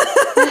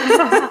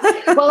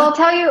 Well, I'll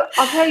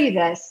tell you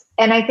this.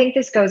 And I think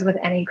this goes with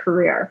any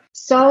career.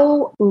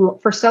 So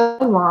for so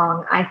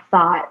long, I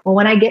thought, well,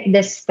 when I get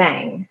this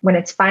thing, when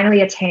it's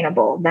finally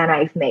attainable, then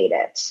I've made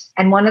it.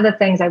 And one of the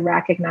things I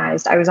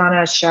recognized, I was on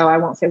a show, I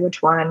won't say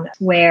which one,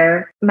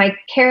 where my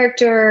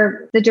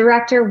character, the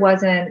director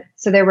wasn't,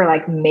 so there were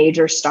like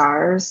major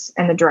stars,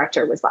 and the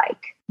director was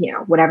like,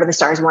 whatever the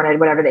stars wanted,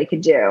 whatever they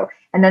could do.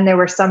 And then there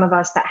were some of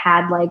us that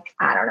had like,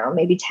 I don't know,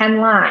 maybe 10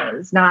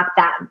 lines, not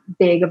that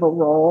big of a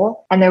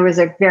role. And there was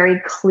a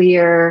very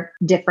clear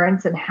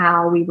difference in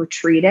how we were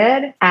treated.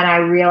 And I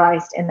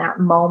realized in that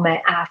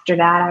moment after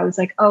that, I was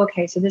like, oh,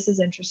 okay, so this is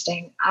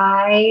interesting.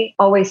 I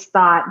always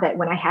thought that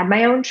when I had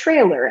my own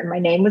trailer and my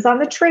name was on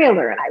the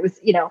trailer and I was,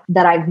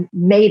 that I've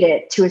made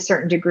it to a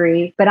certain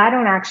degree, but I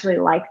don't actually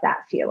like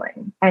that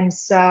feeling. And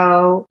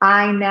so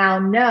I now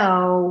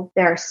know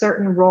there are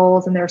certain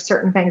roles and there are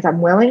certain things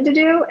I'm willing to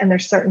do, and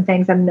there's certain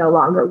things I'm no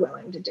longer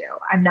willing to do.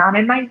 I'm not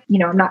in my,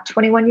 I'm not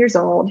 21 years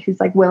old who's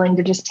like willing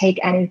to just take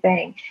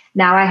anything.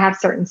 Now I have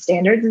certain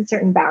standards and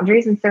certain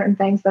boundaries and certain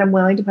things that I'm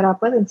willing to put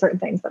up with and certain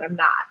things that I'm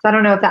not. So I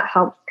don't know if that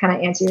helps kind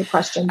of answer your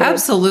question.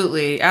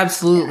 Absolutely.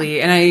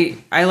 Yeah. And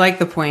I like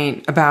the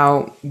point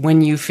about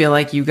when you feel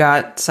like you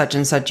got such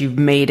and such, you've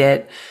made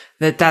it,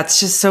 that's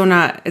just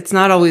it's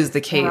not always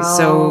the case. No.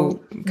 So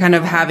kind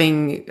of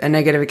having a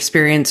negative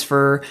experience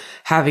for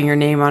having your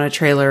name on a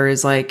trailer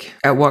is like,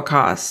 at what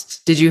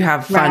cost? Did you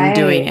have fun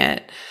doing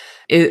it?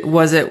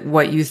 was it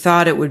what you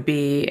thought it would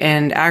be?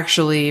 And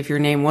actually, if your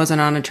name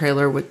wasn't on a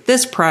trailer with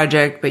this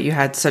project, but you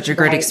had such a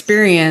great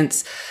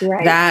experience,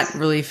 that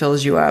really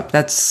fills you up.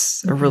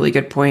 That's a really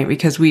good point,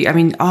 because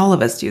all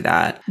of us do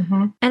that.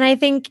 Mm-hmm. And I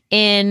think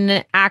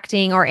in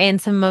acting or in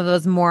some of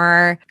those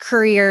more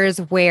careers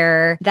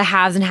where the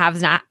haves and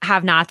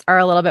have-nots are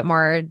a little bit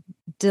more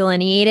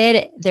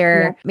delineated,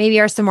 there maybe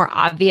are some more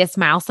obvious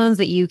milestones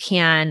that you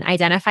can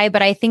identify.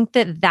 But I think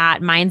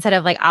that mindset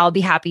of like, I'll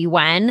be happy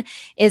when,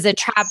 is a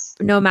trap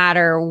no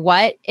matter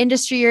what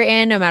industry you're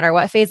in, no matter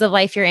what phase of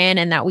life you're in,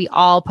 and that we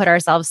all put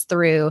ourselves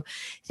through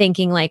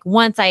thinking like,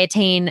 once I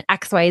attain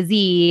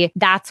XYZ,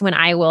 that's when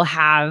I will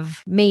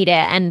have made it.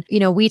 And,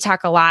 we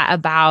talk a lot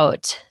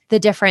about the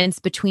difference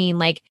between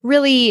like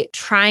really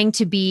trying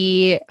to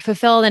be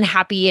fulfilled and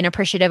happy and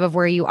appreciative of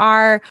where you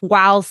are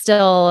while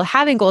still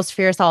having goals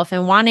for yourself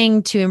and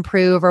wanting to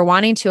improve or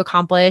wanting to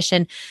accomplish,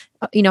 and,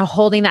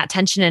 holding that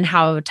tension and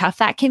how tough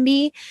that can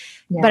be.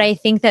 Yeah. But I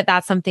think that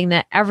that's something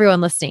that everyone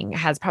listening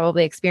has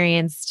probably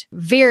experienced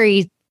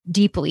very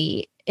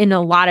deeply in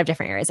a lot of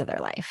different areas of their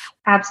life.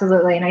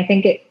 Absolutely. And I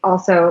think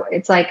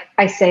it's like,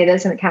 I say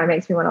this and it kind of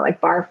makes me want to like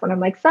barf when I'm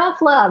like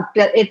self-love,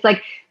 but it's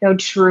like,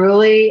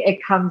 truly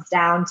it comes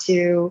down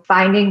to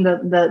finding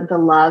the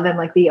love and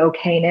like the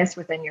okayness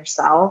within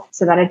yourself,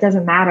 so that it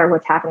doesn't matter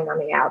what's happening on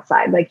the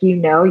outside. Like,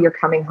 you're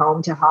coming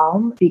home to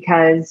home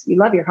because you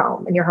love your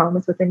home and your home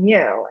is within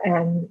you.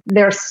 And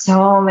there's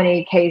so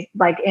many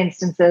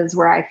instances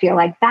where I feel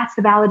like that's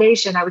the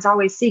validation I was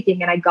always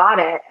seeking and I got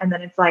it. And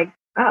then it's like,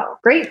 oh,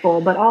 grateful,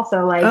 but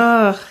also like,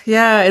 oh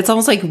yeah, it's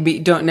almost like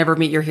don't never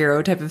meet your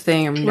hero type of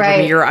thing. Never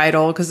meet your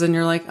idol, because then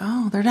you're like,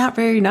 oh, they're not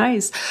very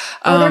nice,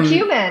 or they're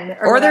human,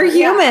 or they're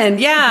human.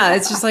 Yeah,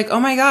 it's just like, oh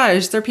my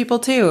gosh, they're people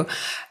too.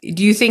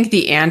 Do you think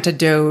the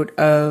antidote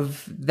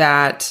of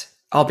that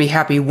I'll be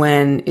happy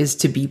when is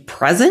to be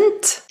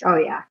present? Oh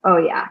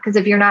yeah. Because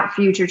if you're not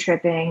future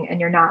tripping and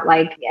you're not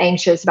like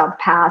anxious about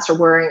the past or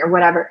worrying or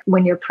whatever,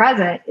 when you're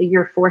present,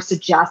 you're forced to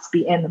just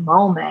be in the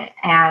moment.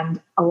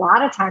 And a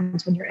lot of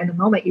times when you're in the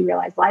moment, you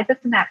realize life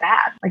isn't that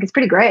bad. Like, it's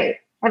pretty great.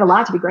 I have a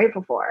lot to be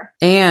grateful for.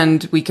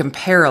 And we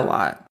compare a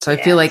lot. So I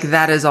feel like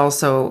that is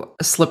also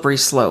a slippery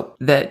slope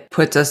that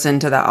puts us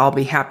into that I'll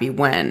be happy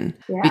when,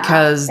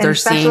 because they're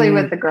especially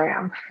with the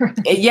gram.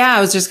 Yeah, I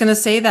was just going to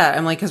say that.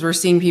 I'm like, because we're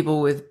seeing people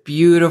with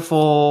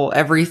beautiful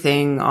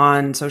everything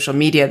on social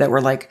media that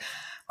we're like,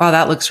 wow,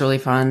 that looks really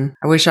fun.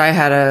 I wish I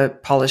had a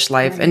polished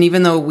life. And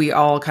even though we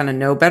all kind of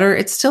know better,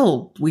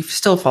 we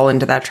still fall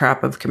into that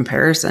trap of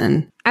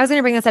comparison. I was going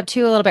to bring this up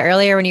too a little bit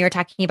earlier when you were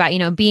talking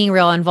about, being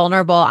real and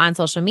vulnerable on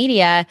social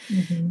media.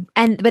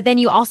 Mm-hmm. But then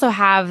you also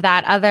have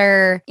that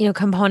other,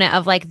 component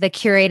of like the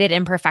curated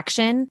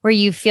imperfection, where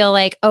you feel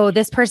like, oh,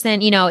 this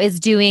person,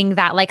 is doing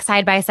that like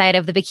side by side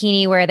of the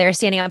bikini where they're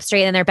standing up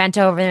straight and they're bent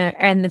over,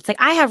 and it's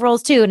like, I have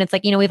rolls too. And it's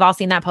like, we've all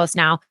seen that post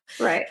now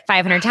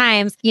 500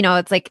 times.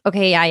 It's like,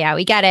 okay, yeah,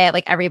 we get it.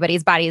 Like,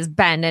 everybody's body is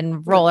bend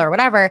and roll or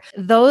whatever.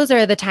 Those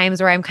are the times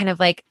where I'm kind of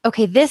like,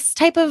 okay, this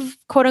type of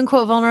quote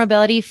unquote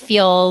vulnerability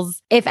feels,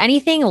 if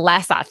anything,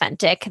 less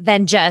authentic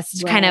than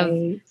just kind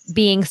of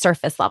being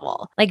surface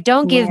level. Like,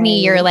 don't give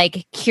me your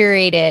like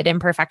curated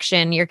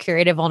imperfection, your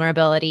curated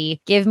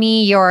vulnerability. Give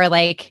me your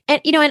like,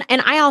 and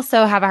I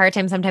also have a hard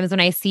time sometimes when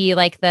I see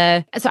like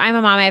so I'm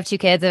a mom, I have 2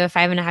 kids, I have a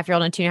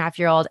 5.5-year-old and a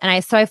 2.5-year-old.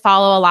 And so I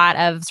follow a lot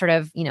of sort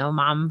of,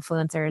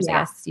 mom-fluencers, I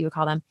guess you would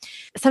call them.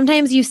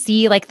 Sometimes you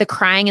see like the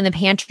crying in the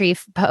pantry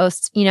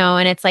post,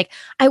 and it's like,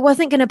 I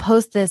wasn't going to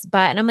post this,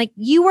 but, and I'm like,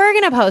 you were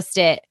going to post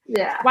it.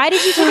 Yeah. Why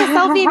did you take a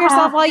selfie of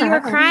yourself while you were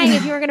crying?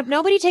 If you were going to,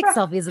 nobody takes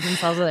selfies of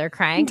themselves while they're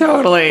crying.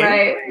 Totally.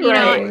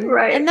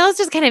 Right. And those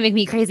just kind of make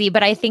me crazy.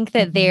 But I think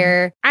that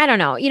I don't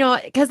know,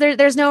 because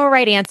there's no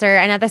right answer.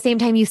 And at the same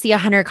time, you see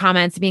 100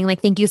 comments being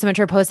like, thank you so much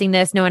for posting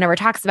this. No one ever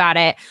talks about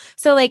it.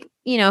 So like,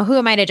 who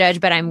am I to judge?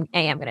 But I am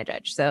going to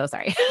judge. So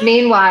sorry.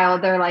 Meanwhile,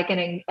 they're like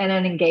in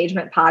an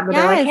engagement pod where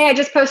they're like, hey, I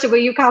just posted. Will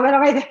you comment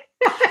on my thing?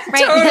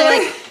 Right.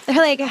 Totally. They're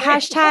like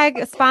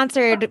hashtag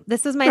sponsored.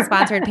 This was my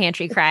sponsored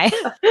pantry cry.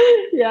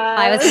 Yeah.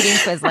 I was eating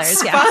Twizzlers.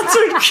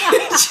 Sponsored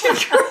pantry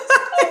cry.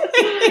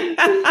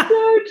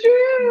 So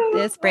true.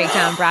 This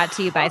breakdown brought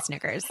to you by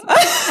Snickers.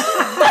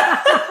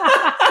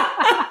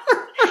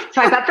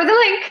 Swipe up for the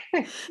link.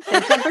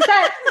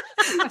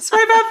 10%.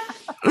 Swipe up.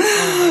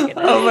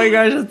 Oh my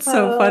gosh, it's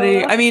so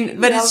funny. I mean,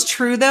 but it's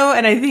true though.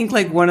 And I think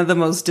like one of the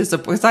most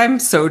disappointing, I'm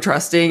so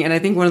trusting. And I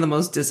think one of the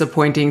most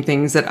disappointing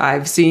things that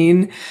I've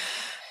seen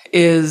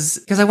is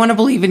because I want to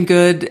believe in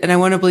good and I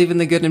want to believe in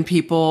the good in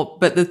people.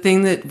 But the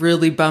thing that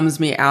really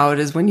bums me out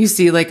is when you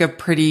see like a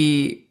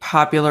pretty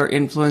popular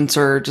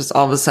influencer just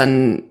all of a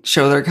sudden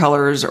show their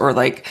colors, or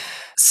like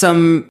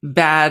some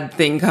bad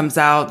thing comes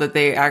out that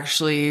they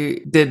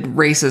actually did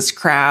racist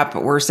crap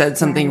or said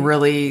something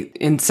really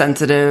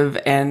insensitive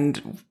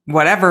and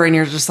whatever. And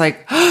you're just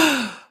like,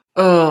 oh,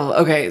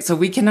 okay. So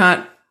we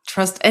cannot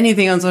trust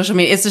anything on social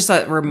media. It's just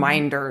a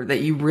reminder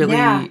that you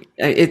really,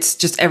 it's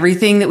just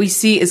everything that we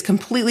see is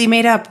completely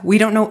made up. We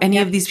don't know any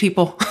of these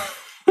people.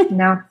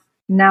 No,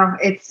 No,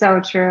 it's so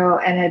true.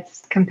 And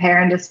it's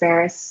compare and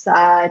despair is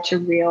such a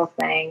real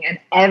thing. And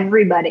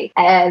everybody,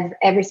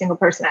 every single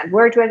person I've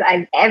worked with,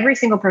 every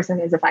single person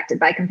is affected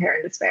by compare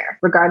and despair,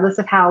 regardless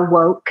of how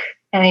woke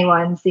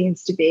anyone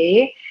seems to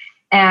be.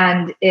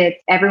 And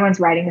everyone's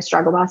riding a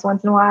struggle bus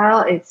once in a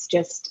while. It's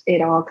just,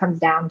 it all comes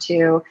down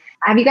to,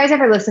 have you guys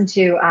ever listened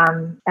to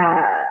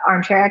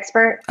Armchair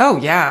Expert? Oh,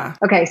 yeah.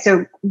 Okay.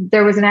 So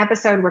there was an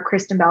episode where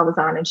Kristen Bell was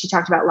on and she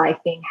talked about life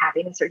being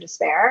happiness or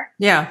despair.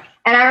 Yeah.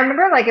 And I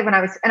remember like when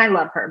I was, and I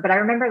love her, but I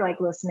remember like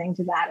listening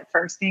to that at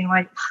first being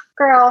like,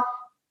 girl,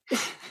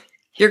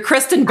 you're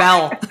Kristen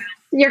Bell.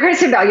 You're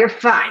Kristen Bell. You're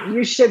fine.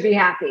 You should be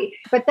happy.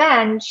 But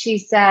then she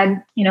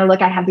said,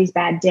 look, I have these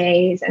bad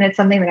days. And it's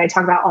something that I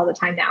talk about all the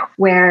time now,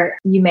 where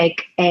you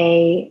make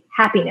a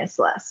happiness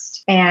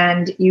list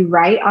and you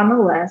write on the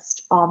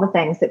list all the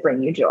things that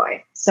bring you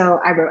joy. So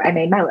I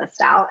made my list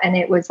out and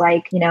it was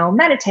like,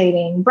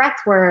 meditating, breath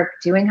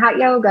work, doing hot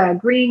yoga,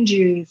 green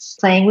juice,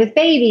 playing with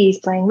babies,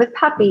 playing with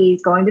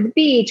puppies, going to the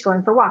beach,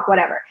 going for a walk,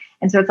 whatever.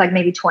 And so it's like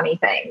maybe 20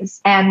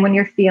 things. And when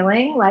you're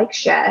feeling like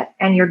shit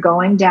and you're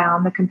going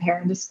down the compare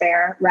and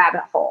despair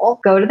rabbit hole,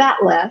 go to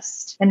that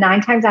list. And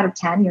 9 times out of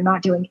 10, you're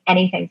not doing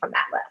anything from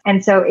that list.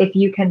 And so if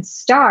you can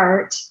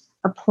start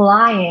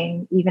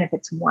applying, even if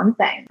it's one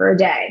thing for a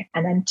day,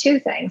 and then 2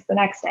 things the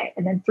next day,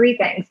 and then 3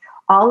 things,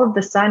 all of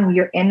the sudden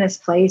you're in this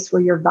place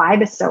where your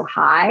vibe is so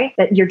high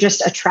that you're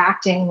just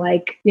attracting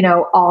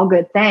all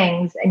good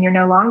things. And you're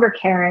no longer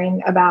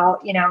caring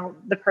about,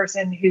 the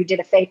person who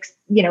did a fake,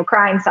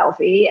 crying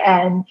selfie.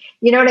 And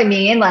you know what I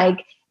mean?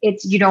 Like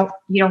you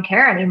don't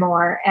care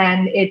anymore.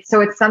 And it's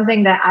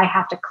something that I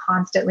have to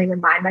constantly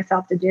remind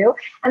myself to do.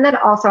 And then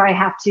also I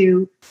have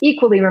to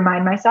equally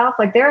remind myself,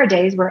 like there are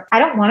days where I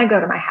don't want to go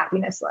to my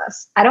happiness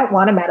list. I don't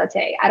want to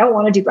meditate. I don't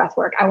want to do breath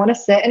work. I want to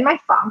sit in my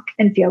funk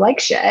and feel like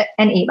shit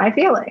and eat my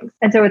feelings.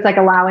 And so it's like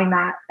allowing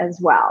that as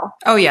well.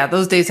 Oh yeah.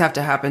 Those days have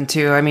to happen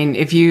too. I mean,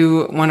 if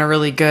you want a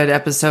really good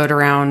episode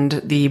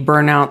around the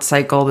burnout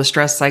cycle, the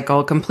stress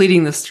cycle,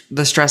 completing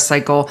the stress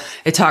cycle,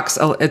 it's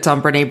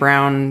on Brene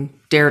Brown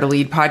Dare to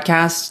Lead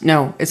podcast.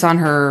 No, it's on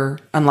her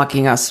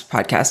Unlocking Us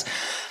podcast.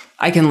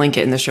 I can link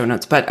it in the show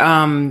notes, but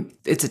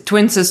it's a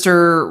twin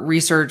sister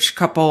research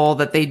couple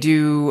that they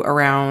do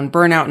around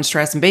burnout and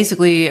stress. And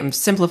basically, I'm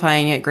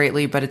simplifying it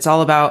greatly, but it's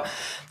all about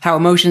how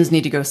emotions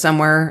need to go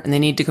somewhere and they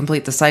need to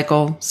complete the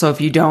cycle. So if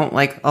you don't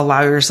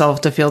allow yourself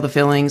to feel the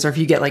feelings, or if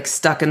you get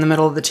stuck in the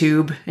middle of the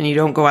tube and you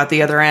don't go out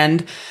the other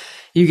end,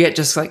 you get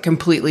just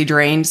completely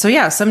drained. So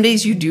yeah, some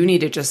days you do need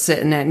to just sit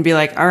in it and be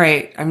like, all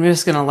right, I'm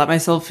just going to let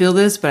myself feel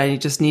this, but I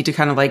just need to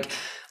kind of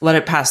let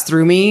it pass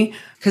through me.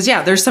 Cause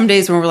yeah, there's some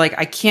days when we're like,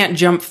 I can't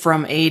jump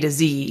from A to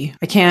Z.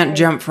 I can't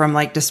jump from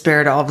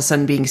despair to all of a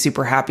sudden being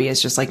super happy.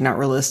 It's just not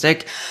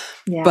realistic.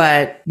 Yeah.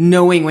 But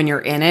knowing when you're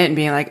in it and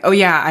being like, oh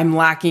yeah, I'm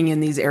lacking in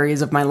these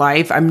areas of my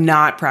life. I'm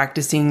not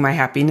practicing my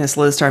happiness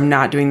list, or I'm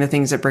not doing the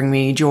things that bring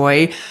me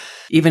joy.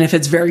 Even if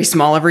it's very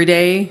small every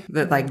day,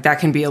 that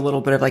can be a little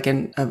bit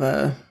of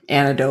a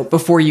antidote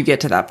before you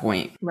get to that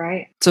point.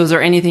 Right. So is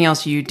there anything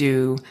else you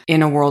do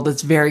in a world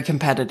that's very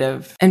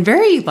competitive and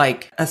very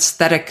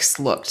aesthetics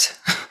looked?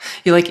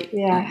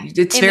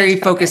 It's very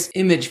focused,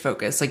 image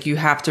focused. You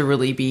have to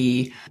really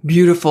be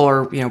beautiful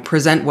or,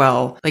 present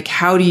well.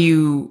 How do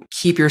you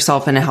keep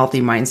yourself in a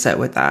healthy mindset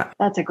with that?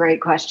 That's a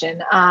great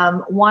question.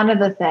 One of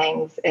the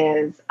things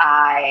is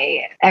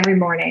every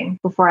morning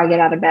before I get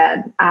out of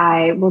bed,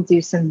 I will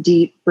do some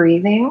deep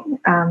breathing.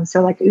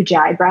 So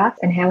Ujjayi breath,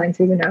 inhaling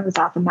through the nose,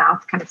 out the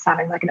mouth, kind of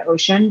sounding like an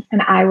ocean.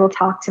 And I will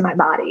talk to my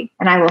body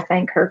and I will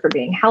thank her for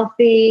being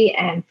healthy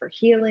and for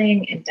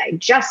healing and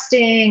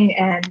digesting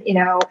and,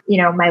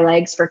 my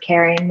legs for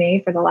carrying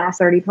me for the last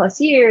 30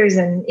 plus years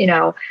and,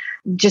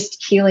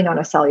 just healing on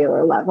a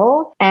cellular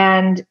level.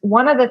 And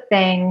one of the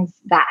things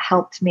that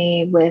helped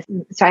me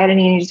so I had an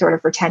eating disorder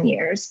for 10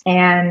 years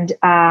and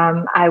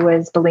I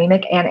was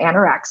bulimic and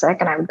anorexic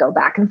and I would go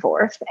back and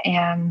forth.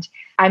 And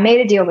I made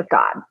a deal with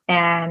God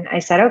and I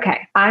said,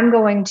 okay, I'm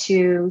going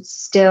to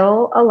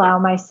still allow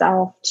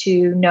myself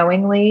to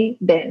knowingly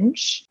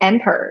binge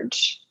and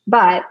purge,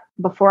 but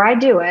before I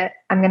do it,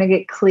 I'm going to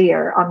get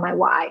clear on my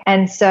why.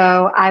 And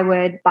so I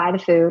would buy the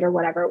food or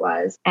whatever it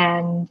was,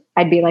 and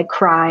I'd be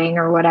crying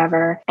or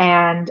whatever.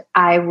 And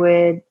I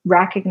would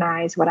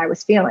recognize what I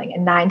was feeling.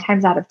 And 9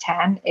 times out of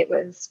 10, it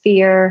was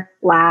fear,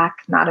 lack,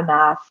 not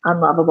enough,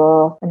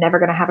 unlovable. I'm never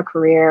going to have a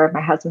career.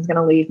 My husband's going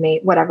to leave me,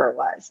 whatever it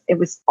was. It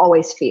was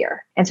always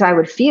fear. And so I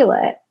would feel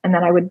it and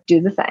then I would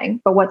do the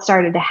thing. But what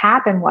started to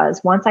happen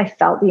was once I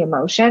felt the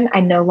emotion, I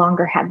no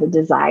longer had the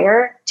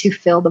desire to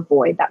fill the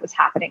void that was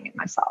happening in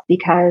myself,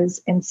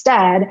 because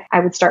instead I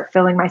would start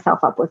filling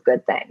myself up with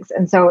good things.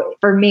 And so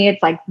for me,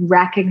 it's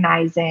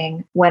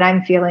recognizing when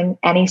I'm feeling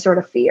any sort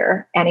of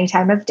fear, any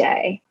time of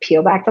day,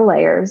 peel back the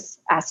layers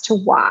as to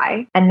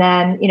why. And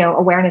then,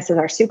 awareness is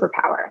our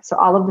superpower. So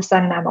all of a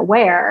sudden I'm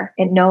aware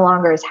it no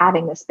longer is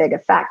having this big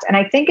effect. And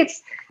I think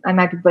I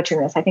might be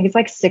butchering this. I think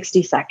it's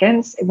 60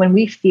 seconds. When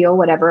we feel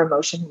whatever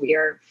emotion we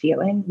are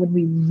feeling, when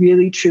we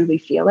really truly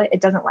feel it,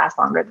 it doesn't last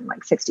longer than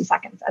 60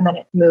 seconds. And then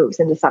it moves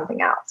into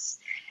something else.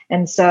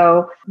 And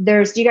so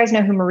do you guys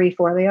know who Marie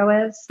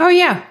Forleo is? Oh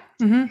yeah.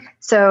 Mm-hmm.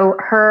 So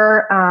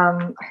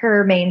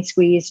her main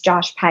squeeze,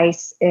 Josh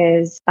Pais,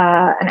 is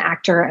an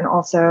actor and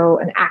also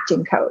an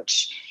acting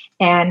coach.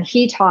 And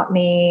he taught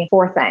me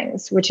 4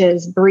 things, which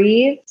is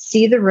breathe,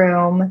 see the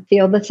room,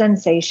 feel the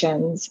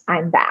sensations,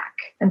 I'm back.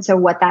 And so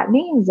what that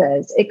means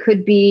is it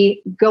could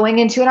be going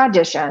into an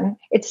audition.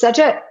 It's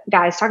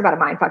guys, talk about a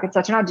mind fuck. It's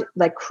such an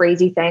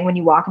crazy thing when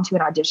you walk into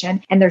an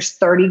audition and there's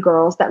 30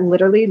 girls that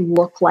literally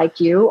look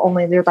like you,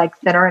 only they're like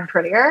thinner and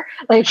prettier,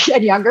 like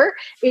and younger.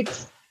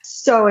 It's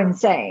so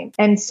insane.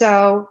 And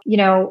so,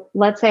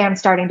 let's say I'm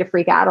starting to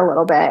freak out a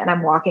little bit and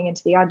I'm walking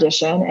into the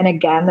audition. And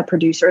again, the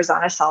producer is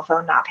on a cell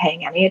phone, not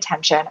paying any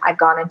attention. I've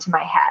gone into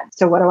my head.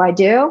 So what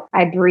do?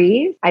 I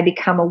breathe. I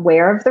become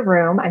aware of the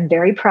room. I'm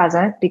very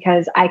present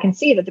because I can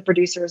see that the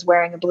producer is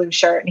wearing a blue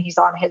shirt and he's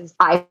on his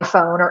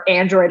iPhone or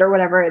Android or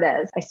whatever it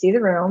is. I see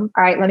the room.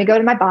 All right, let me go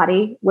to my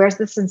body. Where's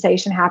the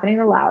sensation happening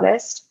the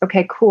loudest?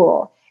 Okay,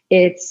 cool.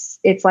 It's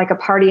like a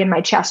party in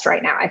my chest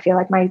right now. I feel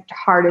like my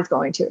heart is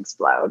going to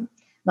explode.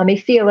 Let me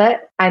feel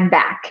it. I'm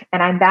back.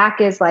 And I'm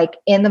back is like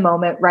in the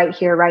moment, right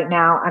here, right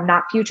now. I'm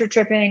not future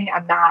tripping.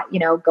 I'm not,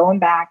 going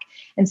back.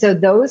 And so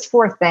those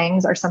 4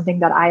 things are something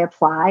that I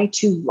apply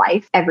to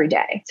life every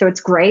day. So it's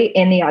great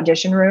in the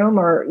audition room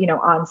or,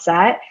 on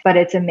set, but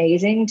it's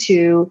amazing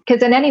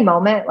because in any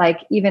moment, like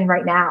even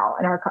right now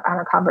in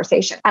our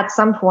conversation, at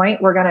some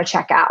point we're going to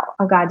check out.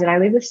 Oh God, did I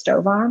leave the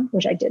stove on?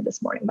 Which I did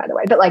this morning, by the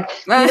way, but like,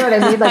 you know what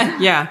I mean? Like,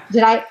 yeah.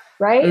 Did I?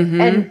 Right. Mm-hmm.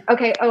 And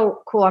okay.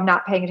 Oh, cool. I'm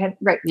not paying attention.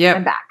 Right. Yep.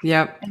 I'm back.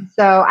 Yep. And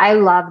so I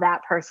love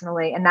that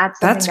personally. And that's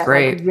something that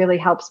great. Like, really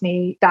helps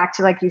me back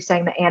to like you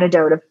saying the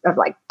antidote of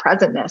like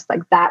presentness.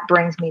 Like that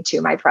brings me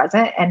to my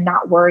present and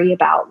not worry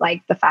about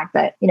like the fact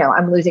that,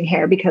 I'm losing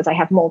hair because I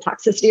have mold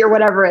toxicity or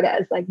whatever it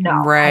is. Like,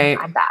 no, right.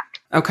 I'm back.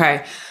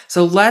 Okay.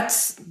 So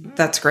that's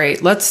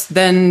great. Let's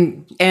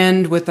then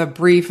end with a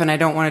brief, and I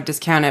don't want to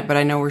discount it, but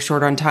I know we're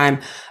short on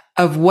time,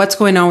 of what's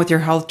going on with your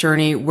health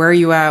journey. Where are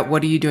you at?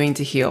 What are you doing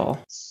to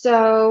heal?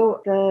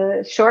 So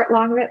the short,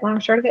 long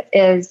short of it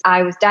is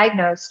I was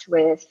diagnosed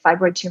with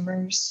fibroid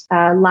tumors,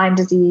 Lyme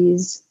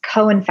disease,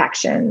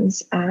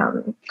 co-infections,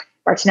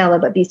 Bartonella,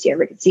 Babesia,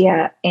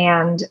 rickettsia,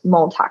 and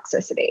mold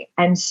toxicity.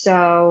 And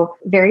so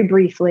very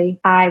briefly,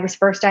 I was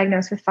first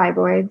diagnosed with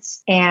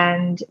fibroids.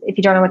 And if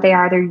you don't know what they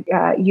are,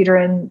 they're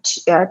uterine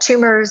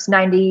tumors,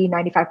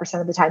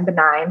 95% of the time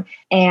benign.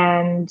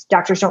 And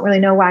doctors don't really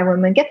know why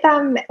women get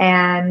them.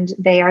 And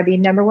they are the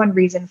number 1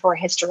 reason for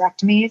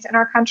hysterectomies in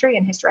our country.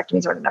 And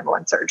hysterectomies are the number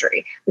 1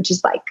 surgery, which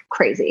is like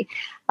crazy.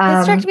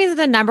 Hysterectomy is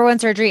the number 1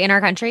 surgery in our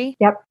country?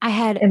 Yep. I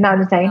had Isn't that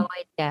insane? no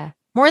idea.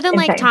 More than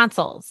insane. Like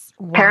tonsils.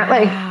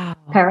 Apparently.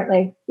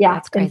 Yeah.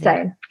 That's crazy.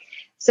 Insane.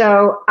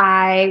 So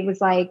I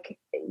was like,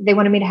 they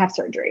wanted me to have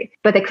surgery,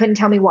 but they couldn't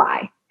tell me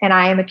why. And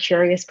I am a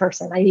curious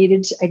person. I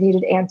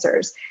needed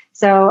answers.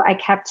 So I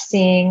kept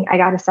seeing, I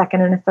got a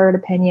second and a third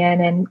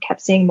opinion and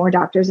kept seeing more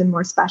doctors and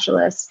more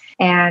specialists.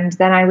 And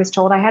then I was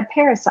told I had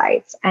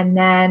parasites. And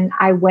then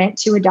I went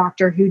to a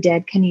doctor who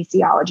did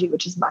kinesiology,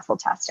 which is muscle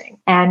testing.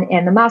 And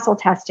in the muscle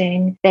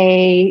testing,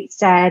 they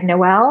said,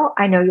 Noelle,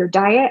 I know your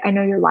diet. I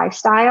know your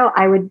lifestyle.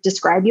 I would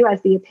describe you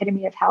as the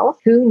epitome of health.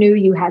 Who knew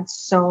you had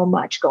so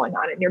much going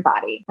on in your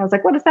body? I was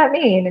like, what does that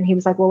mean? And he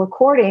was like, well,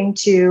 according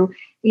to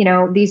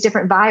these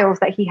different vials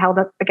that he held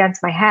up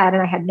against my head,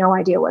 and I had no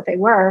idea what they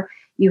were.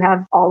 You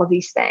have all of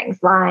these things,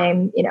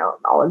 Lyme,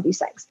 all of these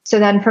things. So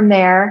then from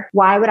there,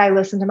 why would I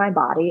listen to my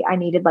body? I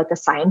needed like a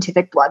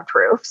scientific blood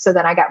proof. So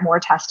then I got more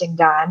testing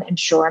done. And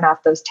sure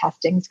enough, those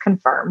testings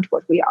confirmed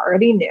what we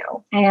already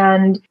knew.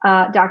 And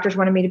doctors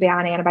wanted me to be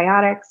on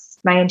antibiotics.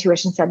 My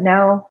intuition said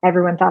no.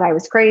 Everyone thought I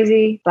was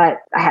crazy,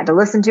 but I had to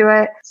listen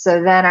to it.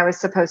 So then I was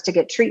supposed to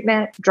get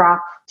treatment,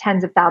 drop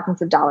tens of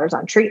thousands of dollars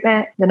on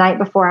treatment. The night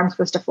before I'm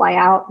supposed to fly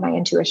out, my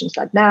intuition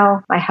said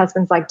no. My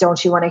husband's like,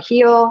 don't you want to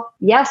heal?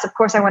 Yes, of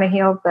course I want to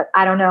heal, but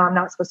I don't know. I'm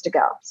not supposed to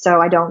go. So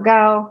I don't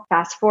go.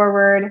 Fast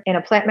forward, in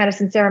a plant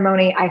medicine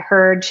ceremony, I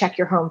heard, check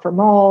your home for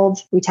mold.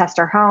 We test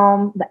our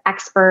home. The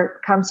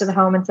expert comes to the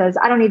home and says,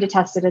 I don't need to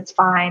test it. It's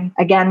fine.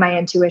 Again, my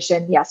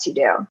intuition, yes, you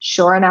do.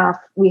 Sure enough,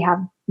 we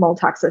have mold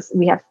toxicity.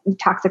 We have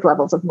toxic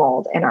levels of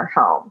mold in our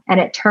home. And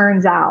it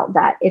turns out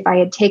that if I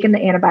had taken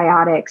the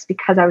antibiotics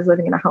because I was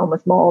living in a home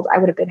with mold, I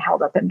would have been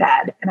held up in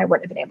bed and I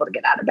wouldn't have been able to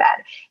get out of bed.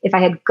 If I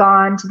had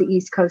gone to the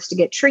East Coast to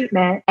get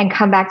treatment and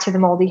come back to the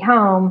moldy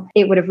home,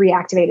 it would have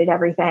reactivated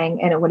everything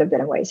and it would have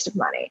been a waste of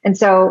money. And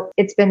so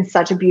it's been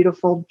such a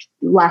beautiful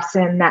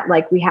lesson that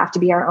like we have to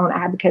be our own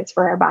advocates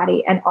for our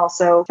body. And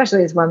also,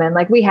 especially as women,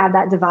 like we have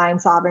that divine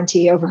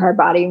sovereignty over our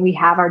body. We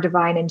have our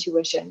divine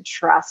intuition,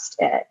 trust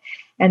it.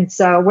 And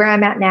so where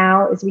I'm at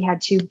now is we had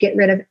to get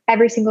rid of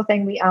every single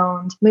thing we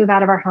owned, move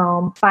out of our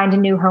home, find a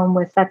new home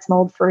that's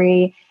mold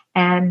free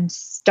and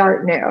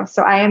start new.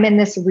 So I am in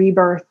this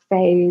rebirth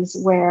phase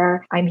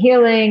where I'm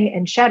healing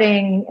and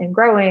shedding and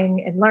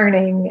growing and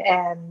learning,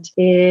 and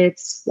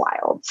it's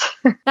wild.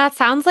 That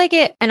sounds like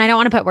it. And I don't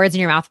want to put words in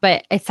your mouth,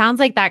 but it sounds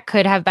like that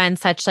could have been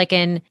such like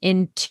an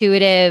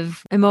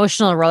intuitive,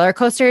 emotional roller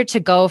coaster to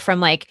go from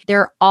like,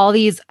 there are all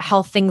these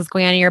health things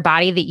going on in your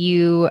body that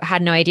you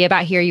had no idea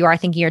about. Here you are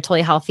thinking you're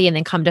totally healthy, and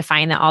then come to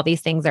find that all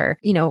these things are,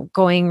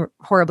 going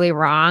horribly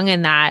wrong.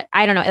 And that,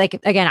 I don't know, like,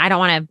 again, I don't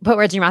want to put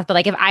words in your mouth, but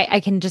like, if I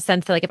can just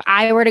sense that like, if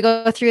I were to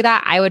go through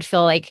that, I would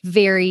feel like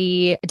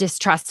very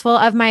distrustful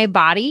of my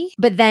body.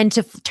 But then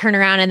to turn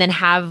around and then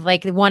have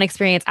like one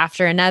experience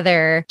after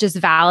another, just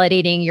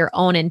validating your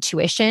own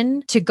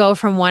intuition to go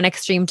from one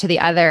extreme to the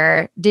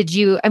other.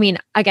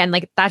 Again,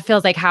 like that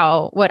feels like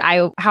how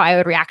I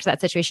would react to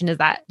that situation.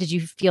 Did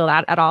you feel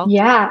that at all?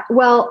 Yeah.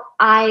 Well,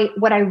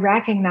 what I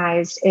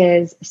recognized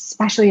is,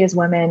 especially as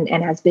women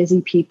and as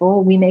busy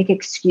people, we make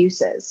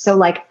excuses. So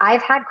like,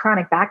 I've had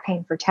chronic back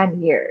pain for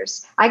 10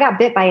 years. I got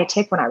bit by a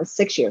tick when I was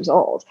 6 years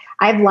old.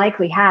 I've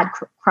likely had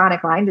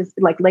chronic Lyme disease,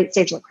 like late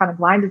stage chronic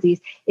Lyme disease.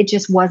 It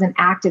just wasn't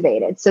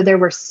activated. So there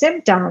were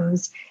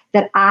symptoms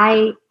that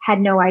I had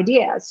no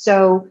idea.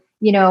 So,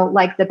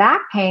 like the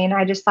back pain,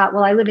 I just thought,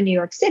 well, I live in New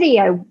York City.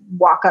 I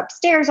walk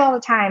upstairs all the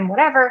time,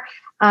 whatever.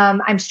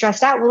 I'm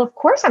stressed out. Well, of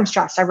course I'm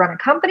stressed. I run a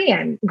company.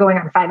 I'm going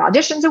on 5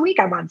 auditions a week.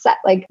 I'm on set,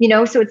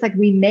 so it's like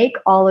we make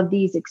all of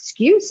these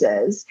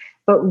excuses,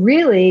 but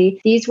really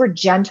these were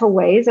gentle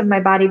ways of my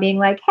body being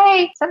like,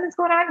 hey, something's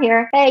going on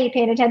here. Hey, you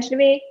paying attention to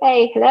me?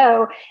 Hey,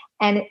 hello.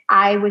 And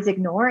I was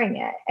ignoring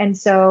it. And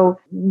so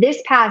this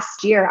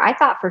past year, I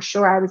thought for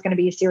sure I was going to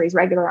be a series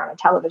regular on a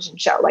television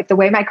show. Like the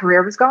way my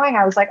career was going,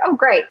 I was like, oh,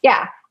 great.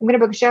 Yeah, I'm going to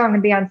book a show. I'm going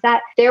to be on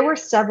set. There were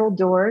several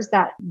doors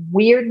that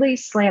weirdly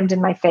slammed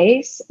in my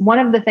face. One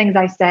of the things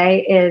I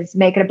say is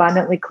make it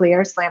abundantly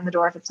clear, slam the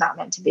door if it's not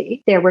meant to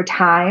be. There were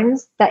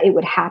times that it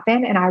would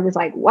happen and I was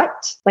like,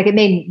 what? Like it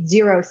made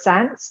zero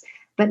sense.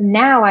 But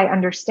now I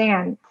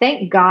understand.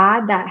 Thank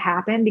God that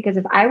happened, because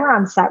if I were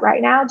on set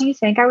right now, do you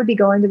think I would be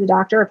going to the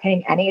doctor or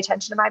paying any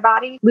attention to my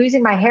body?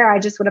 Losing my hair, I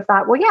just would have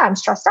thought, well, yeah, I'm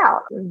stressed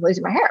out. I'm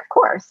losing my hair, of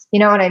course. You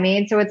know what I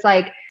mean? So it's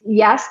like,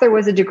 yes, there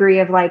was a degree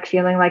of like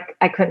feeling like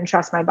I couldn't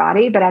trust my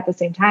body. But at the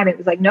same time, it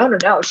was like,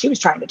 no. She was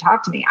trying to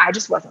talk to me. I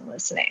just wasn't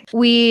listening.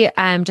 We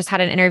just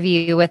had an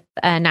interview with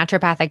a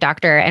naturopathic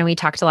doctor, and we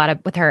talked a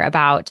lot with her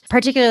about,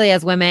 particularly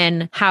as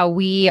women, how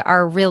we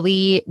are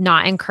really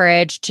not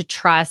encouraged to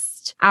trust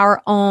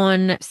our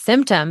own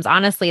symptoms,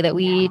 honestly, that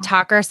we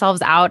talk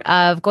ourselves out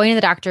of going to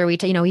the doctor. We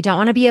don't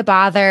want to be a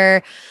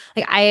bother.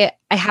 Like I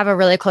have a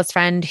really close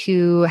friend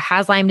who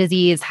has Lyme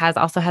disease,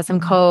 also has some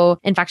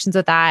co-infections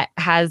with that,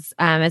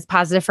 is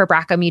positive for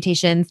BRCA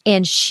mutations.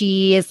 And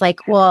she is like,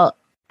 well,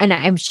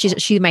 and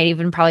she might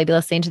even probably be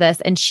listening to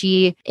this. And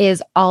she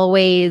is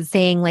always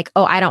saying like,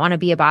 oh, I don't want to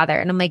be a bother.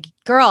 And I'm like,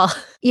 girl,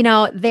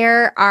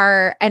 there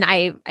are, and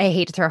I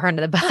hate to throw her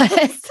under the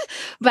bus,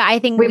 but I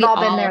think we've all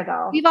been there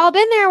though. We've all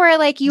been there where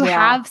like you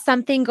have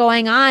something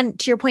going on,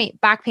 to your point,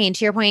 back pain,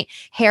 to your point,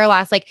 hair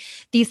loss, like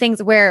these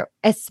things where,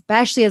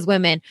 especially as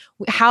women,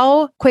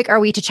 how quick are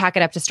we to chalk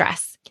it up to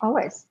stress?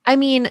 Always. I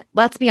mean,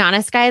 let's be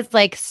honest, guys,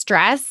 like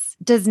stress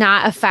does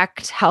not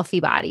affect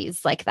healthy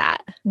bodies like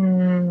that.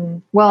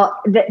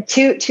 Well,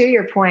 to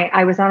your point,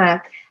 I was on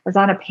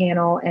a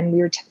panel, and we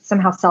were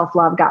somehow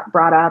self-love got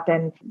brought up,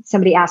 and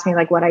somebody asked me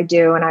like what I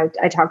do. And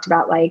I talked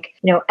about like,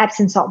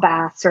 Epsom salt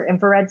baths or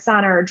infrared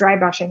sauna or dry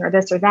brushing or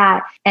this or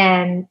that.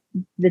 And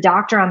the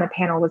doctor on the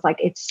panel was like,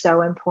 it's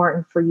so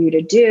important for you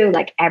to do,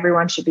 like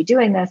everyone should be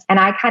doing this. And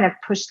I kind of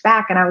pushed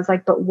back and I was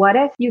like, but what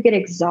if you get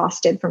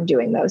exhausted from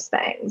doing those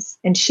things?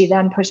 And she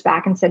then pushed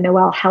back and said,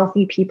 Noelle,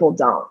 healthy people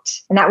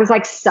don't. And that was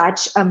like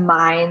such a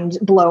mind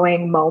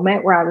blowing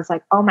moment where I was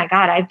like, oh my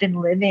God, I've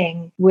been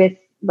living with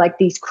like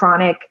these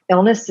chronic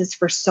illnesses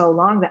for so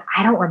long that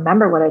I don't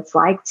remember what it's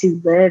like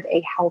to live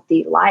a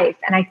healthy life.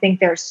 And I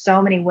think there's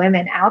so many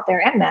women out there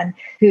and men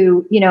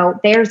who,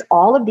 there's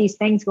all of these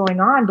things going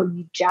on, but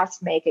we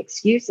just make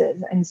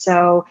excuses. And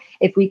so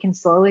if we can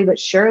slowly but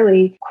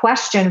surely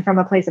question from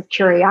a place of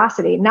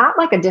curiosity, not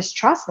like a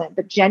distrustment,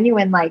 but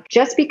genuine, like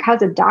just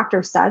because a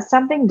doctor says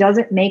something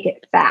doesn't make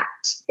it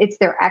fact. It's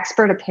their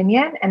expert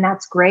opinion, and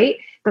that's great.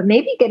 But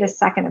maybe get a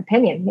second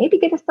opinion, maybe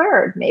get a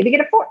third, maybe get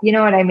a fourth. You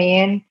know what I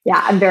mean?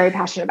 Yeah, I'm very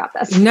passionate about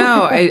this.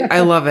 No,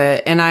 I love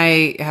it. And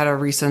I had a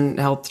recent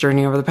health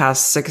journey over the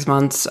past 6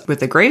 months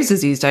with a Graves'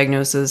 disease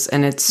diagnosis.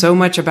 And it's so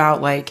much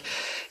about like,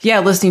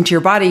 listening to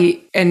your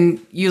body, and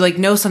you like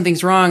know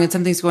something's wrong and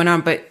something's going on.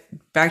 But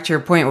back to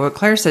your point, what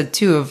Claire said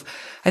too, of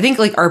I think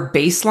like our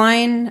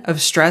baseline of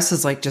stress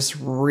is like just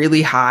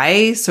really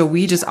high. So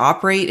we just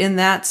operate in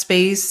that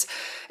space.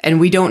 And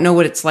we don't know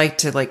what it's like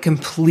to like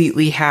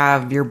completely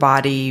have your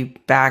body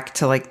back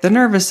to like the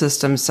nervous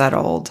system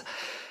settled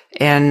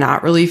and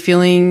not really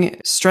feeling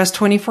stressed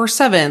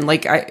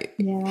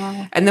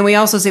 24/7. And then we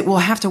also say, well,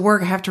 I have to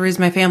work. I have to raise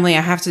my family.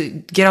 I have to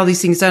get all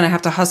these things done. I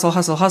have to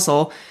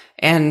hustle.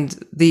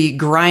 And the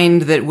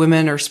grind that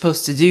women are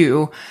supposed to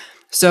do.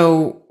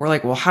 So we're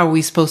like, well, how are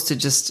we supposed to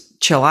just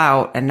chill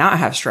out and not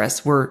have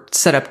stress, we're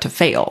set up to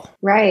fail.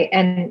 Right.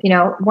 And,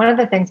 one of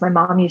the things my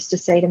mom used to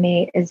say to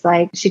me is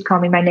like, she'd call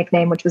me my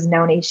nickname, which was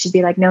Noni. She'd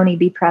be like, Noni,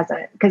 be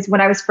present. Because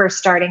when I was first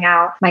starting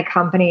out my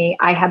company,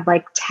 I had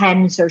like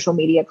 10 social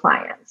media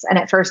clients. And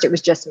at first it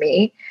was just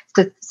me.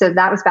 So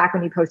that was back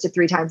when you posted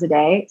 3 times a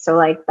day. So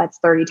like that's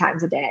 30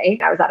 times a day.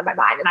 I was out of my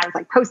mind and I was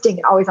like posting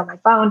and always on my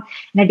phone.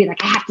 And I'd be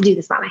like, I have to do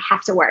this, Mom. I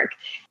have to work.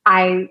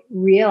 I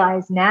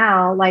realize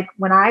now, like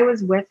when I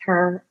was with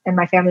her and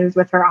my family was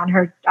with her on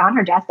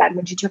her deathbed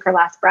when she took her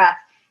last breath,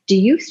 do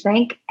you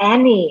think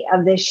any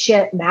of this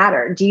shit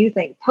mattered? Do you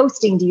think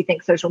posting? Do you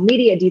think social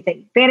media? Do you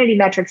think vanity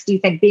metrics? Do you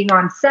think being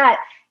on set?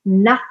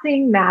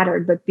 Nothing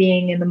mattered but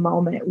being in the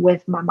moment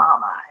with my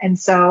mama. And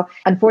so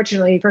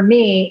unfortunately for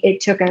me, it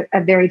took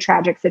a very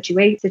tragic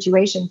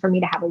situation for me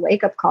to have a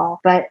wake-up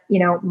call. But,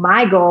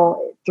 my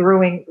goal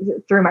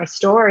through my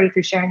story,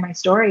 through sharing my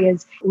story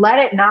is let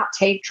it not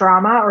take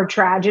trauma or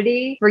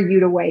tragedy for you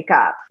to wake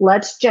up.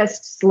 Let's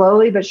just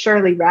slowly but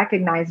surely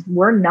recognize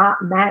we're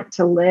not meant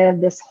to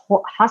live this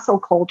whole hustle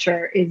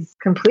culture is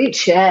complete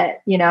shit,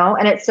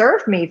 and it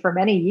served me for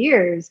many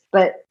years,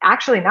 but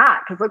actually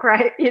not, because look,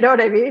 right, you know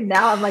what I mean?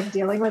 Now I'm like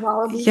dealing with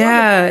all of these.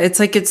 Yeah, it's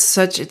like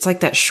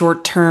that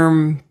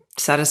short-term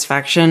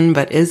satisfaction,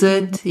 but is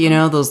it,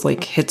 those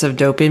like hits of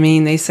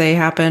dopamine they say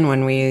happen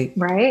when we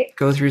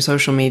go through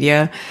social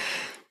media.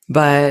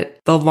 But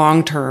the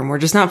long term, we're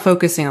just not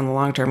focusing on the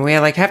long term. We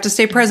have to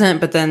stay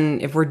present, but then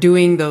if we're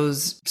doing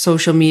those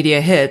social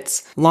media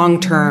hits, long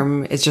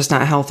term, it's just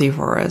not healthy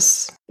for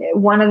us.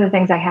 One of the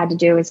things I had to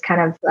do is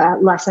kind of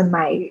lessen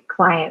my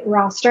client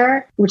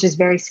roster, which is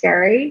very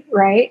scary,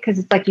 right? Because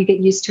it's like you get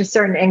used to a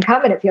certain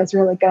income and it feels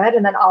really good.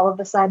 And then all of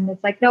a sudden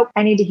it's like, nope,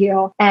 I need to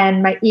heal.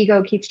 And my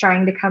ego keeps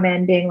trying to come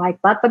in being like,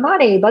 but the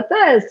money, but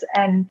this.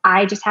 And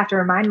I just have to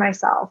remind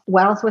myself,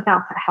 wealth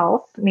without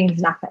health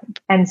means nothing.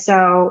 And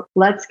so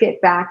let's get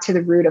back to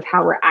the root of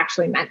how we're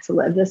actually meant to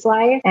live this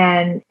life.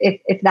 And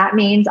if that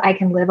means I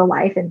can live a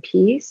life in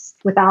peace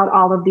without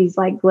all of these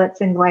like glitz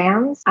and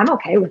glams, I'm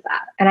okay with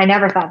that. And I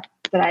never thought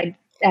that I'd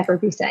ever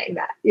be saying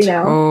that,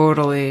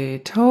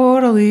 Totally.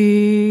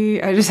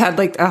 I just had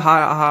like a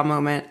aha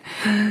moment.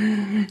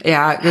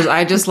 Yeah, because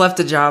I just left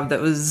a job that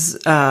was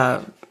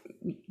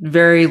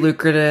very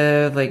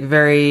lucrative, like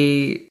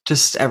very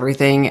just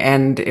everything,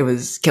 and it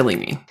was killing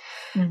me.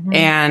 Mm-hmm.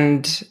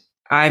 And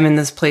I'm in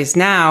this place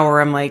now where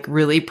I'm like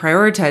really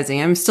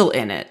prioritizing. I'm still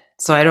in it,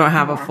 so I don't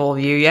have a full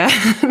view yet.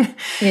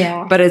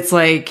 Yeah. But it's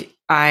like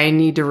I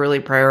need to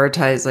really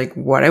prioritize like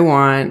what I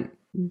want,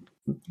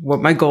 what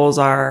my goals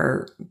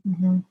are,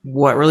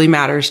 what really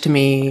matters to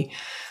me.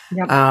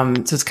 Yep.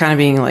 So it's kind of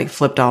being like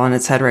flipped all on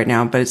its head right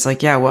now, but it's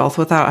like, yeah, wealth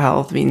without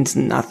health means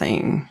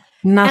nothing.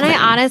 Nothing. And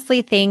I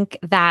honestly think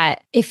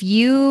that if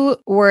you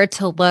were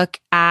to look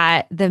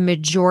at the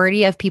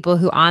majority of people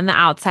who on the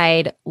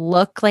outside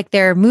look like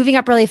they're moving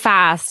up really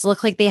fast,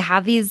 look like they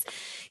have these,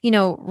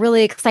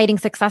 really exciting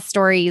success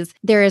stories,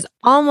 there is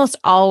almost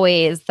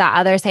always that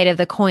other side of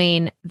the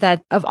coin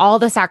that of all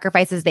the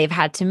sacrifices they've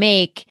had to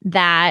make,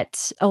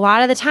 that a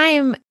lot of the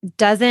time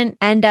doesn't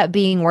end up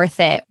being worth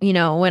it,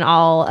 when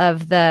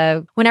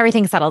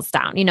everything settles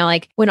down,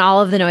 like when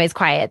all of the noise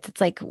quiets,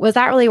 it's like, was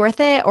that really worth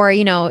it? Or,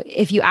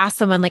 if you ask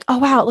someone like, oh,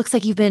 wow, it looks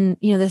like you've been,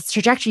 this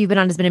trajectory you've been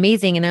on has been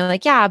amazing. And they're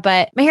like, yeah,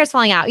 but my hair's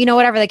falling out,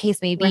 whatever the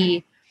case may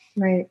be.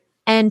 Right.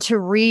 And to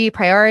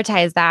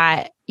reprioritize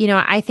that,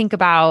 I think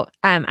about,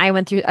 I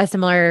went through a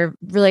similar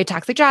really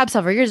toxic job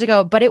several years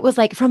ago, but it was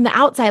like from the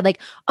outside, like,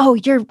 oh,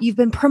 you've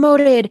been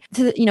promoted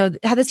to,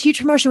 had this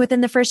huge promotion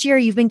within the first year.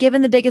 You've been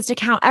given the biggest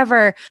account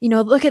ever.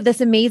 Look at this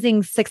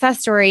amazing success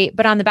story.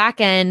 But on the back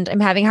end,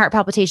 I'm having heart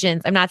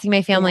palpitations. I'm not seeing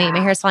my family.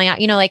 My hair's falling out,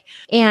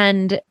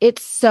 and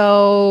it's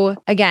so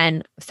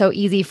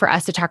easy for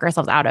us to talk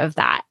ourselves out of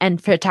that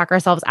and to talk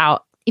ourselves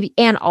out.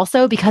 And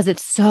also because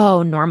it's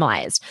so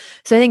normalized.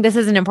 So I think this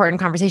is an important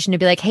conversation to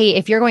be like, hey,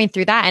 if you're going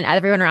through that and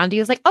everyone around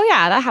you is like, oh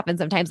yeah, that happens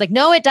sometimes. Like,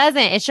 no, it doesn't.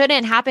 It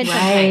shouldn't happen.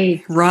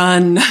 Right.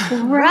 Run.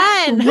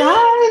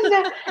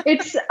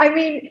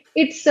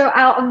 It's so,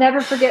 I'll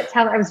never forget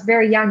how I was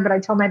very young, but I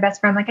told my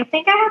best friend, like, I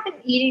think I have an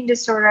eating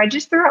disorder. I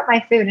just threw up my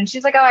food. And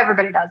she's like, oh,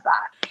 everybody does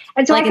that.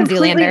 And so like in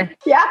Zoolander.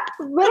 Yeah,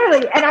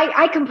 literally. And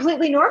I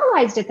completely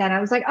normalized it then. I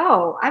was like,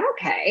 oh, I'm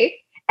okay.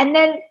 And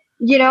then,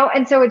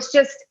 and so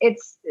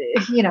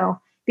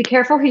be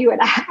careful who you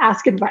would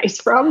ask advice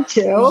from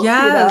too.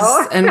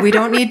 Yes. And we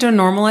don't need to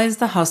normalize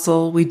the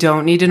hustle. We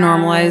don't need to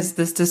normalize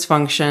this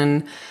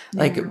dysfunction.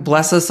 Like,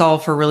 bless us all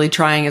for really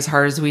trying as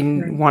hard as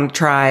we want to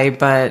try,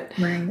 but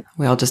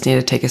we all just need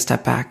to take a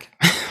step back.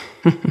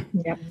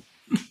 Yep.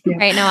 Yeah.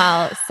 Right,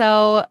 Noelle.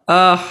 So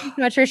thank you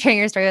so much for sharing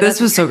your story with us.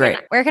 This was so great.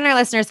 Where can our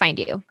listeners find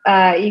you?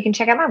 You can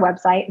check out my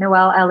website,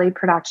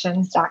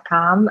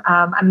 noelleproductions.com.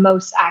 I'm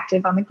most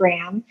active on the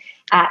gram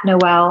at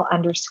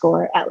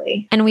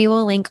Noelle_Ellie. And we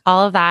will link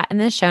all of that in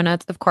the show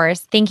notes, of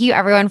course. Thank you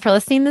everyone for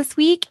listening this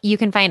week. You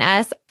can find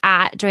us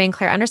at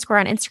JoyandClaire_ on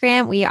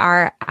Instagram. We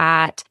are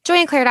at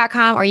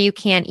joyandclaire.com, or you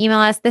can email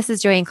us. This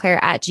is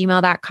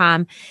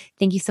joyandclaire@gmail.com.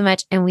 Thank you so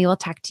much. And we will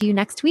talk to you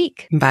next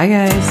week. Bye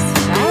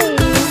guys. Bye.